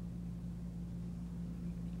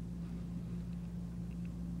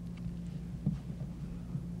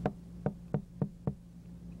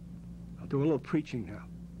I'll do a little preaching now.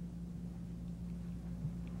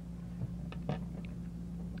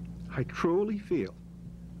 I truly feel,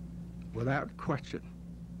 without question,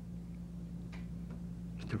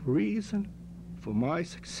 that the reason for my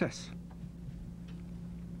success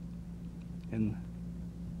in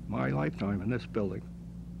my lifetime in this building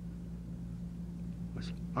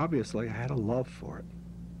was, obviously, I had a love for it.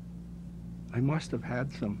 I must have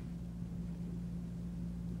had some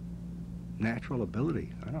natural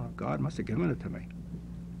ability. I don't know, God must have given it to me.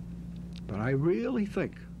 But I really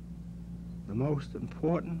think the most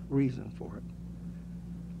important reason for it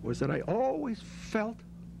was that I always felt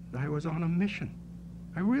that I was on a mission.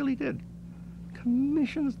 I really did.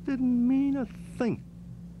 Commissions didn't mean a thing.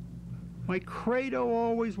 My credo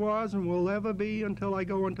always was and will ever be until I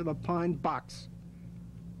go into the pine box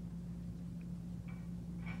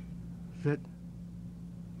that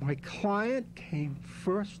my client came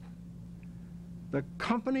first, the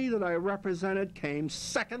company that I represented came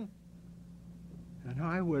second, and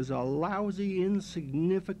I was a lousy,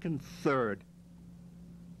 insignificant third.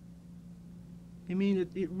 I mean,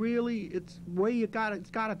 it really, it's the way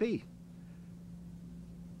it's got to be.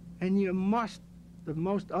 And you must, the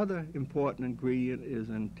most other important ingredient is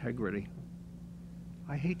integrity.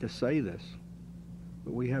 I hate to say this,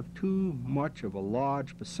 but we have too much of a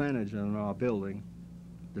large percentage in our building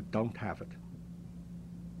that don't have it.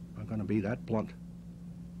 I'm going to be that blunt.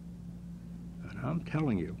 And I'm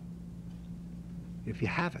telling you, if you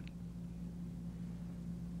have it,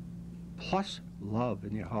 plus love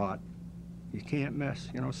in your heart, you can't mess.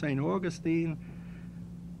 You know, St. Augustine,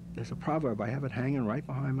 there's a proverb, I have it hanging right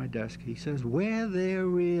behind my desk. He says, where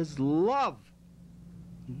there is love,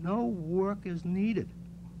 no work is needed.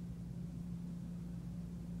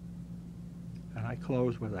 And I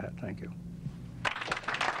close with that. Thank you.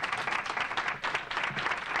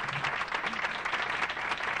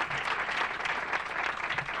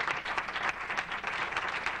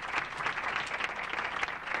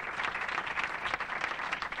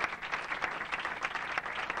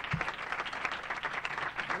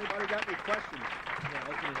 Anybody got any questions? Yeah,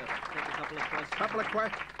 open it up. Take a couple of questions. Couple of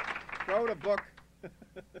questions. Throw the book.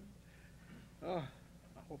 Oh,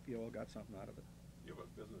 I hope you all got something out of it. You have a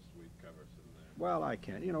business suite covers in there. Well, I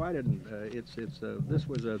can't. You know, I didn't. This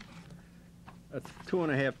was a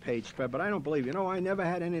 2.5-page spread, but I don't believe. You know, I never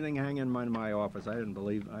had anything hanging in my office. I don't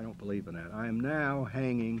believe in that. I am now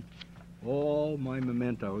hanging all my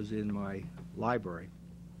mementos in my library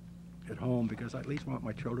at home because I at least want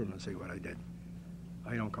my children to see what I did.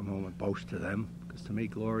 I don't come home and boast to them because to me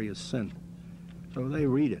glory is sin. So they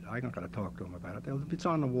read it. I'm not going to talk to them about it. It's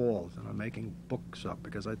on the walls, and I'm making books up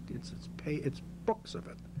because it's books of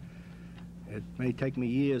it. It may take me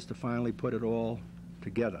years to finally put it all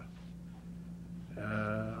together.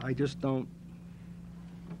 I just don't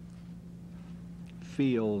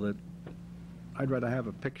feel that I'd rather have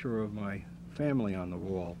a picture of my family on the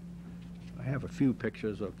wall. I have a few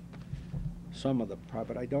pictures of some of the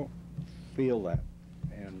but I don't feel that.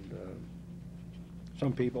 And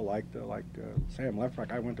some people like Sam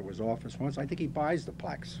Lefrak. I went to his office once. I think he buys the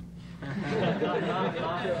plaques.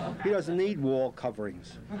 He doesn't need wall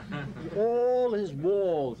coverings. All his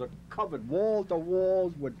walls are covered, wall to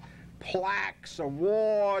walls, with plaques,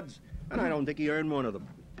 awards, and I don't think he earned one of them.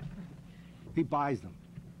 He buys them.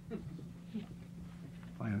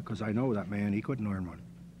 Because I know that man, he couldn't earn one.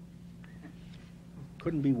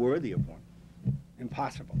 Couldn't be worthy of one.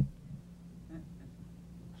 Impossible.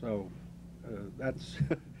 So, that's...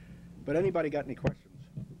 But anybody got any questions?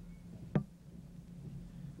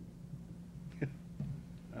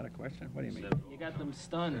 Not a question? What do you mean? You got them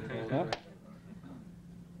stunned. Huh?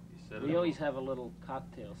 We always have a little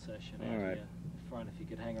cocktail session All out right. here in front. If you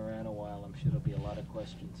could hang around a while, I'm sure there'll be a lot of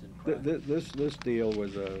questions and private. This deal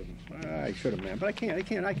was I should have, man, but I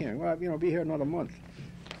can't. Well, you know, be here another month.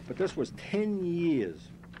 But this was 10 years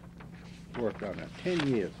worked on that. 10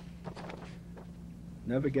 years.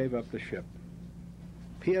 Never gave up the ship.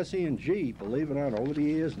 PSE&G, believe it or not, over the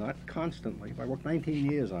years, not constantly. I worked 19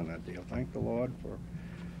 years on that deal. Thank the Lord for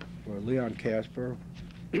Leon Casper.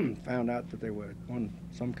 Found out that they were on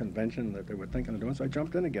some convention that they were thinking of doing, so I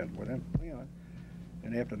jumped in again with him, Leon.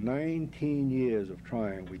 And after 19 years of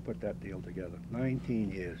trying, we put that deal together.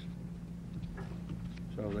 19 years.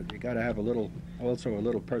 So that you got to have also a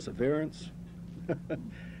little perseverance.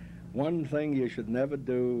 One thing you should never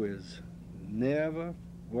do is never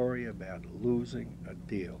worry about losing a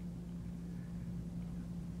deal.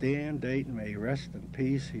 Dan Dayton, may he rest in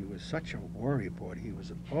peace, he was such a worrywart. He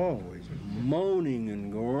was always moaning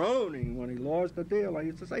and groaning when he lost a deal. I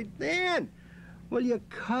used to say, Dan, will you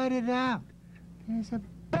cut it out? There's a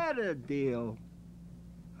better deal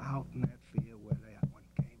out in that field where that one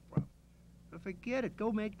came from. But forget it,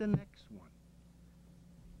 go make the next one.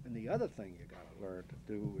 And the other thing you got to learn to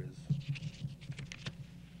do is,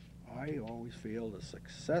 I always feel the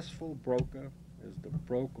successful broker is the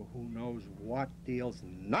broker who knows what deals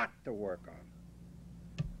not to work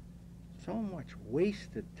on. So much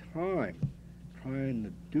wasted time trying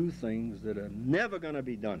to do things that are never going to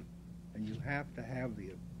be done. And you have to have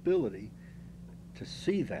the ability to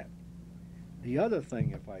see that. The other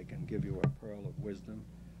thing, if I can give you a pearl of wisdom,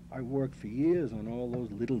 I worked for years on all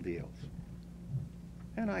those little deals.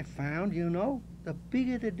 And I found, you know, the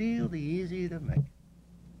bigger the deal, the easier to make.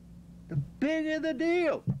 The bigger the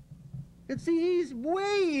deal. It's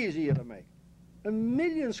way easier to make. A 1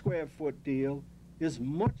 million square foot deal is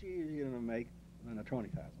much easier to make than a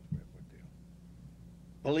 20,000 square foot deal.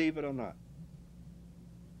 Believe it or not.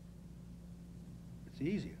 It's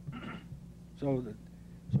easier. So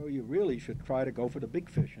you really should try to go for the big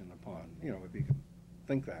fish in the pond, you know, if you can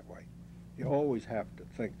think that way. You always have to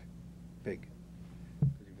think big.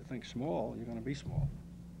 Because if you think small, you're going to be small.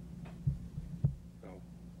 So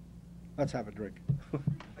let's have a drink.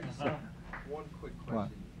 I just have one quick question. What?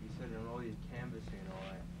 You said in all your canvassing and all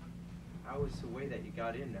that, how was the way that you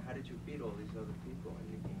got in? How did you beat all these other people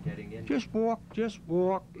in getting in? Just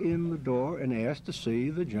walk in the door and ask to see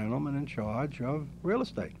the gentleman in charge of real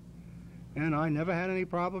estate. And I never had any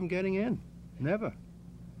problem getting in. Never.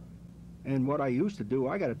 And what I used to do,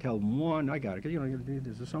 I got to tell one, because, you know,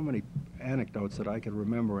 there's so many anecdotes that I can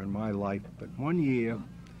remember in my life. But one year,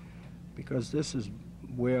 because this is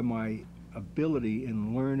where my ability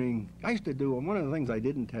in learning, I used to do, and one of the things I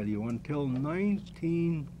didn't tell you until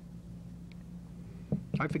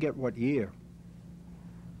I forget what year,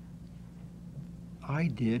 I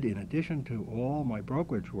did, in addition to all my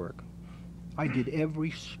brokerage work, I did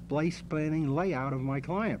every space planning layout of my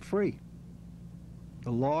client free.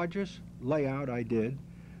 The largest layout I did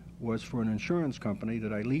was for an insurance company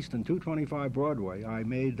that I leased in 225 Broadway. I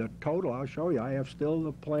made the total, I'll show you, I have still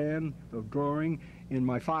the plan, the drawing in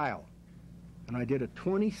my file. And I did a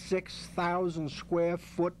 26,000 square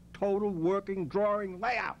foot total working drawing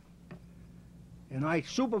layout. And I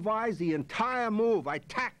supervised the entire move. I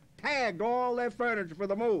tagged all their furniture for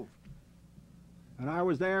the move. And I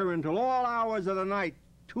was there until all hours of the night,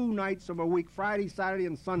 2 nights of a week, Friday, Saturday,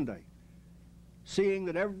 and Sunday, seeing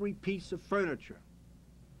that every piece of furniture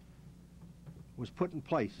was put in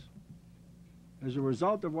place. As a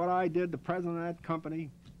result of what I did, the president of that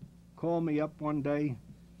company called me up one day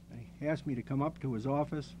and he asked me to come up to his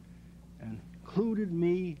office and included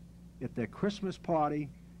me at their Christmas party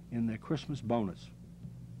in their Christmas bonus.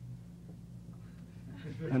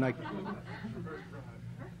 And I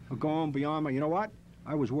going beyond my, you know what?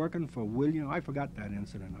 I was working for William, I forgot that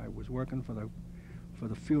incident. I was working for the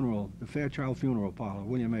funeral, the Fairchild funeral parlor,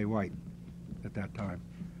 William A. White at that time.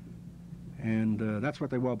 And that's what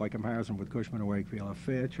they were by comparison with Cushman and Wakefield, a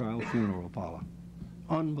Fairchild funeral parlor.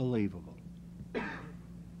 Unbelievable.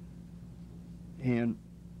 And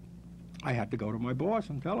I had to go to my boss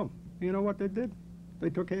and tell him, you know what they did? They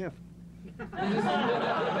took half. Do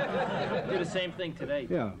the same thing today.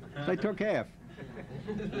 Yeah, they took half.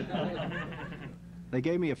 They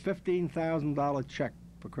gave me a $15,000 check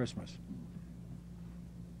for Christmas.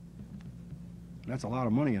 That's a lot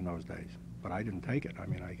of money in those days, but I didn't take it. I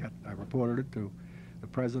mean, I reported it to the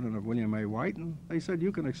president of William A. White, and they said,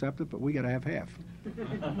 you can accept it, but we got to have half.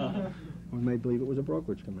 We made believe it was a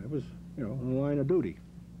brokerage company. It was, you know, in the line of duty.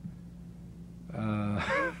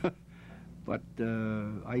 But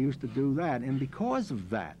I used to do that, and because of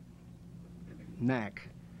that knack,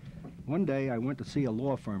 one day I went to see a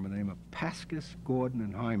law firm by the name of Paskus, Gordon,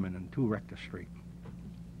 and Hyman in 2 Rector Street.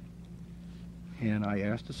 And I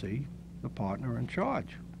asked to see the partner in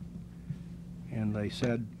charge. And they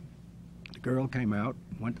said, the girl came out,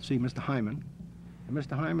 went to see Mr. Hyman, and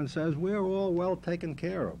Mr. Hyman says, we're all well taken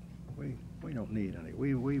care of. We don't need any.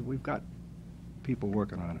 We've got people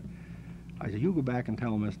working on it. I said, you go back and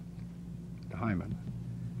tell Mr. Hyman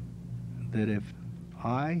that if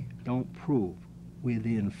I don't prove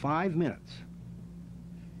within 5 minutes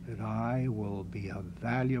that I will be a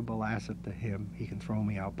valuable asset to him, he can throw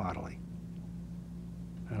me out bodily.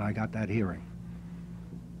 And I got that hearing.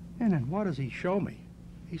 And then what does he show me?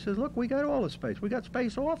 He says, look, we got all the space. We got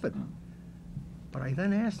space offered. But I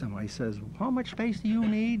then asked him, I says, how much space do you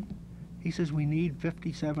need? He says, we need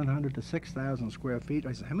 5,700 to 6,000 square feet.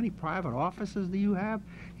 I said, how many private offices do you have?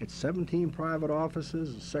 It's 17 private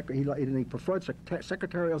offices. He preferred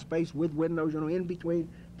secretarial space with windows, you know, in between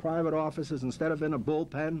private offices instead of in a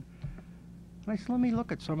bullpen. And I said, let me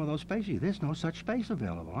look at some of those spaces. There's no such space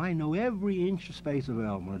available. I know every inch of space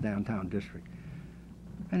available in the downtown district.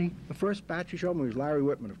 And the first batch he showed me was Larry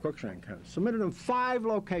Whitman of Cruikshank County. Submitted him 5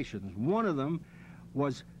 locations. One of them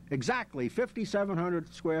was exactly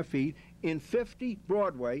 5,700 square feet in 50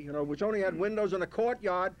 Broadway, you know, which only had windows in a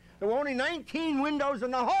courtyard. There were only 19 windows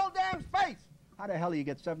in the whole damn space. How the hell do you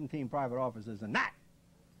get 17 private offices in that?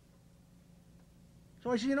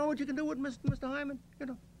 So I said, you know what you can do with Mr. Hyman? You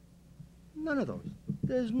know, none of those.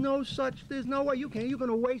 There's no way you can. You're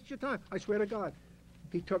going to waste your time. I swear to God.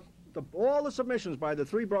 He took all the submissions by the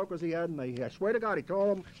 3 brokers he had, and I swear to God, he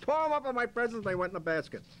tore them up in my presence, and they went in the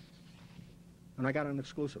basket. And I got an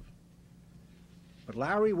exclusive. But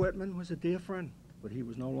Larry Whitman was a dear friend, but he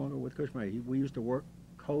was no longer with Cushman. We used to work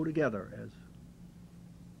together as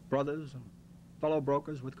brothers and fellow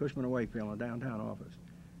brokers with Cushman & Wakefield in the downtown office.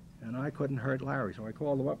 And I couldn't hurt Larry, so I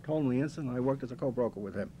called him up, told him the instant, and I worked as a co-broker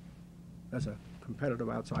with him. As a competitive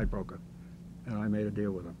outside broker. And I made a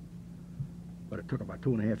deal with him. But it took about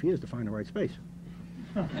 2.5 years to find the right space.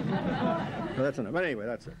 So that's enough. But anyway,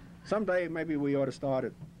 that's it. Someday maybe we ought to start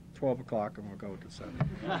at 12 o'clock and we'll go to 7.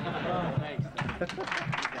 Thanks.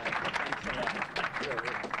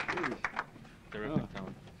 Terrific,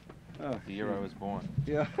 Tony. The year I was born.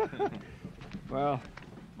 Yeah. Well,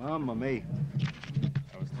 Mamma me.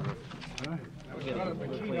 That was terrific. Huh? Better than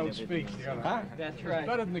the keynote speech. Huh? That's right.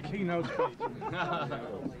 Better than the keynote speech.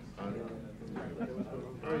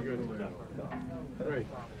 Very good. Great.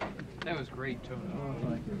 That was great, Tony.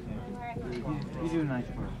 You do nice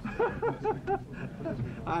work.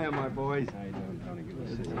 Hi, my boys. I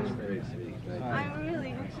really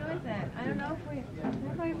enjoyed that. I don't know if we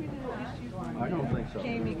have I introduced you. I don't think so.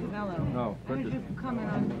 Jamie Cavello. No, How did you come in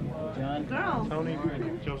on John? girls? Tony,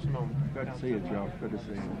 Joe Simone. Good to see you, Joe. Good to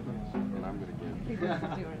see you. And I'm going to give. This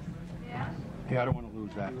is yours. Yeah, I don't want to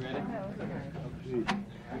lose that. Ready? Geez.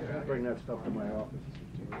 Bring that stuff to my office.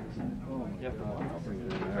 Oh, my God. I'll bring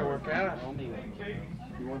it in there. Work out.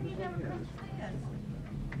 You want this one?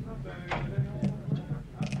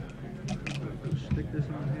 Stick this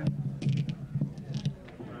on here.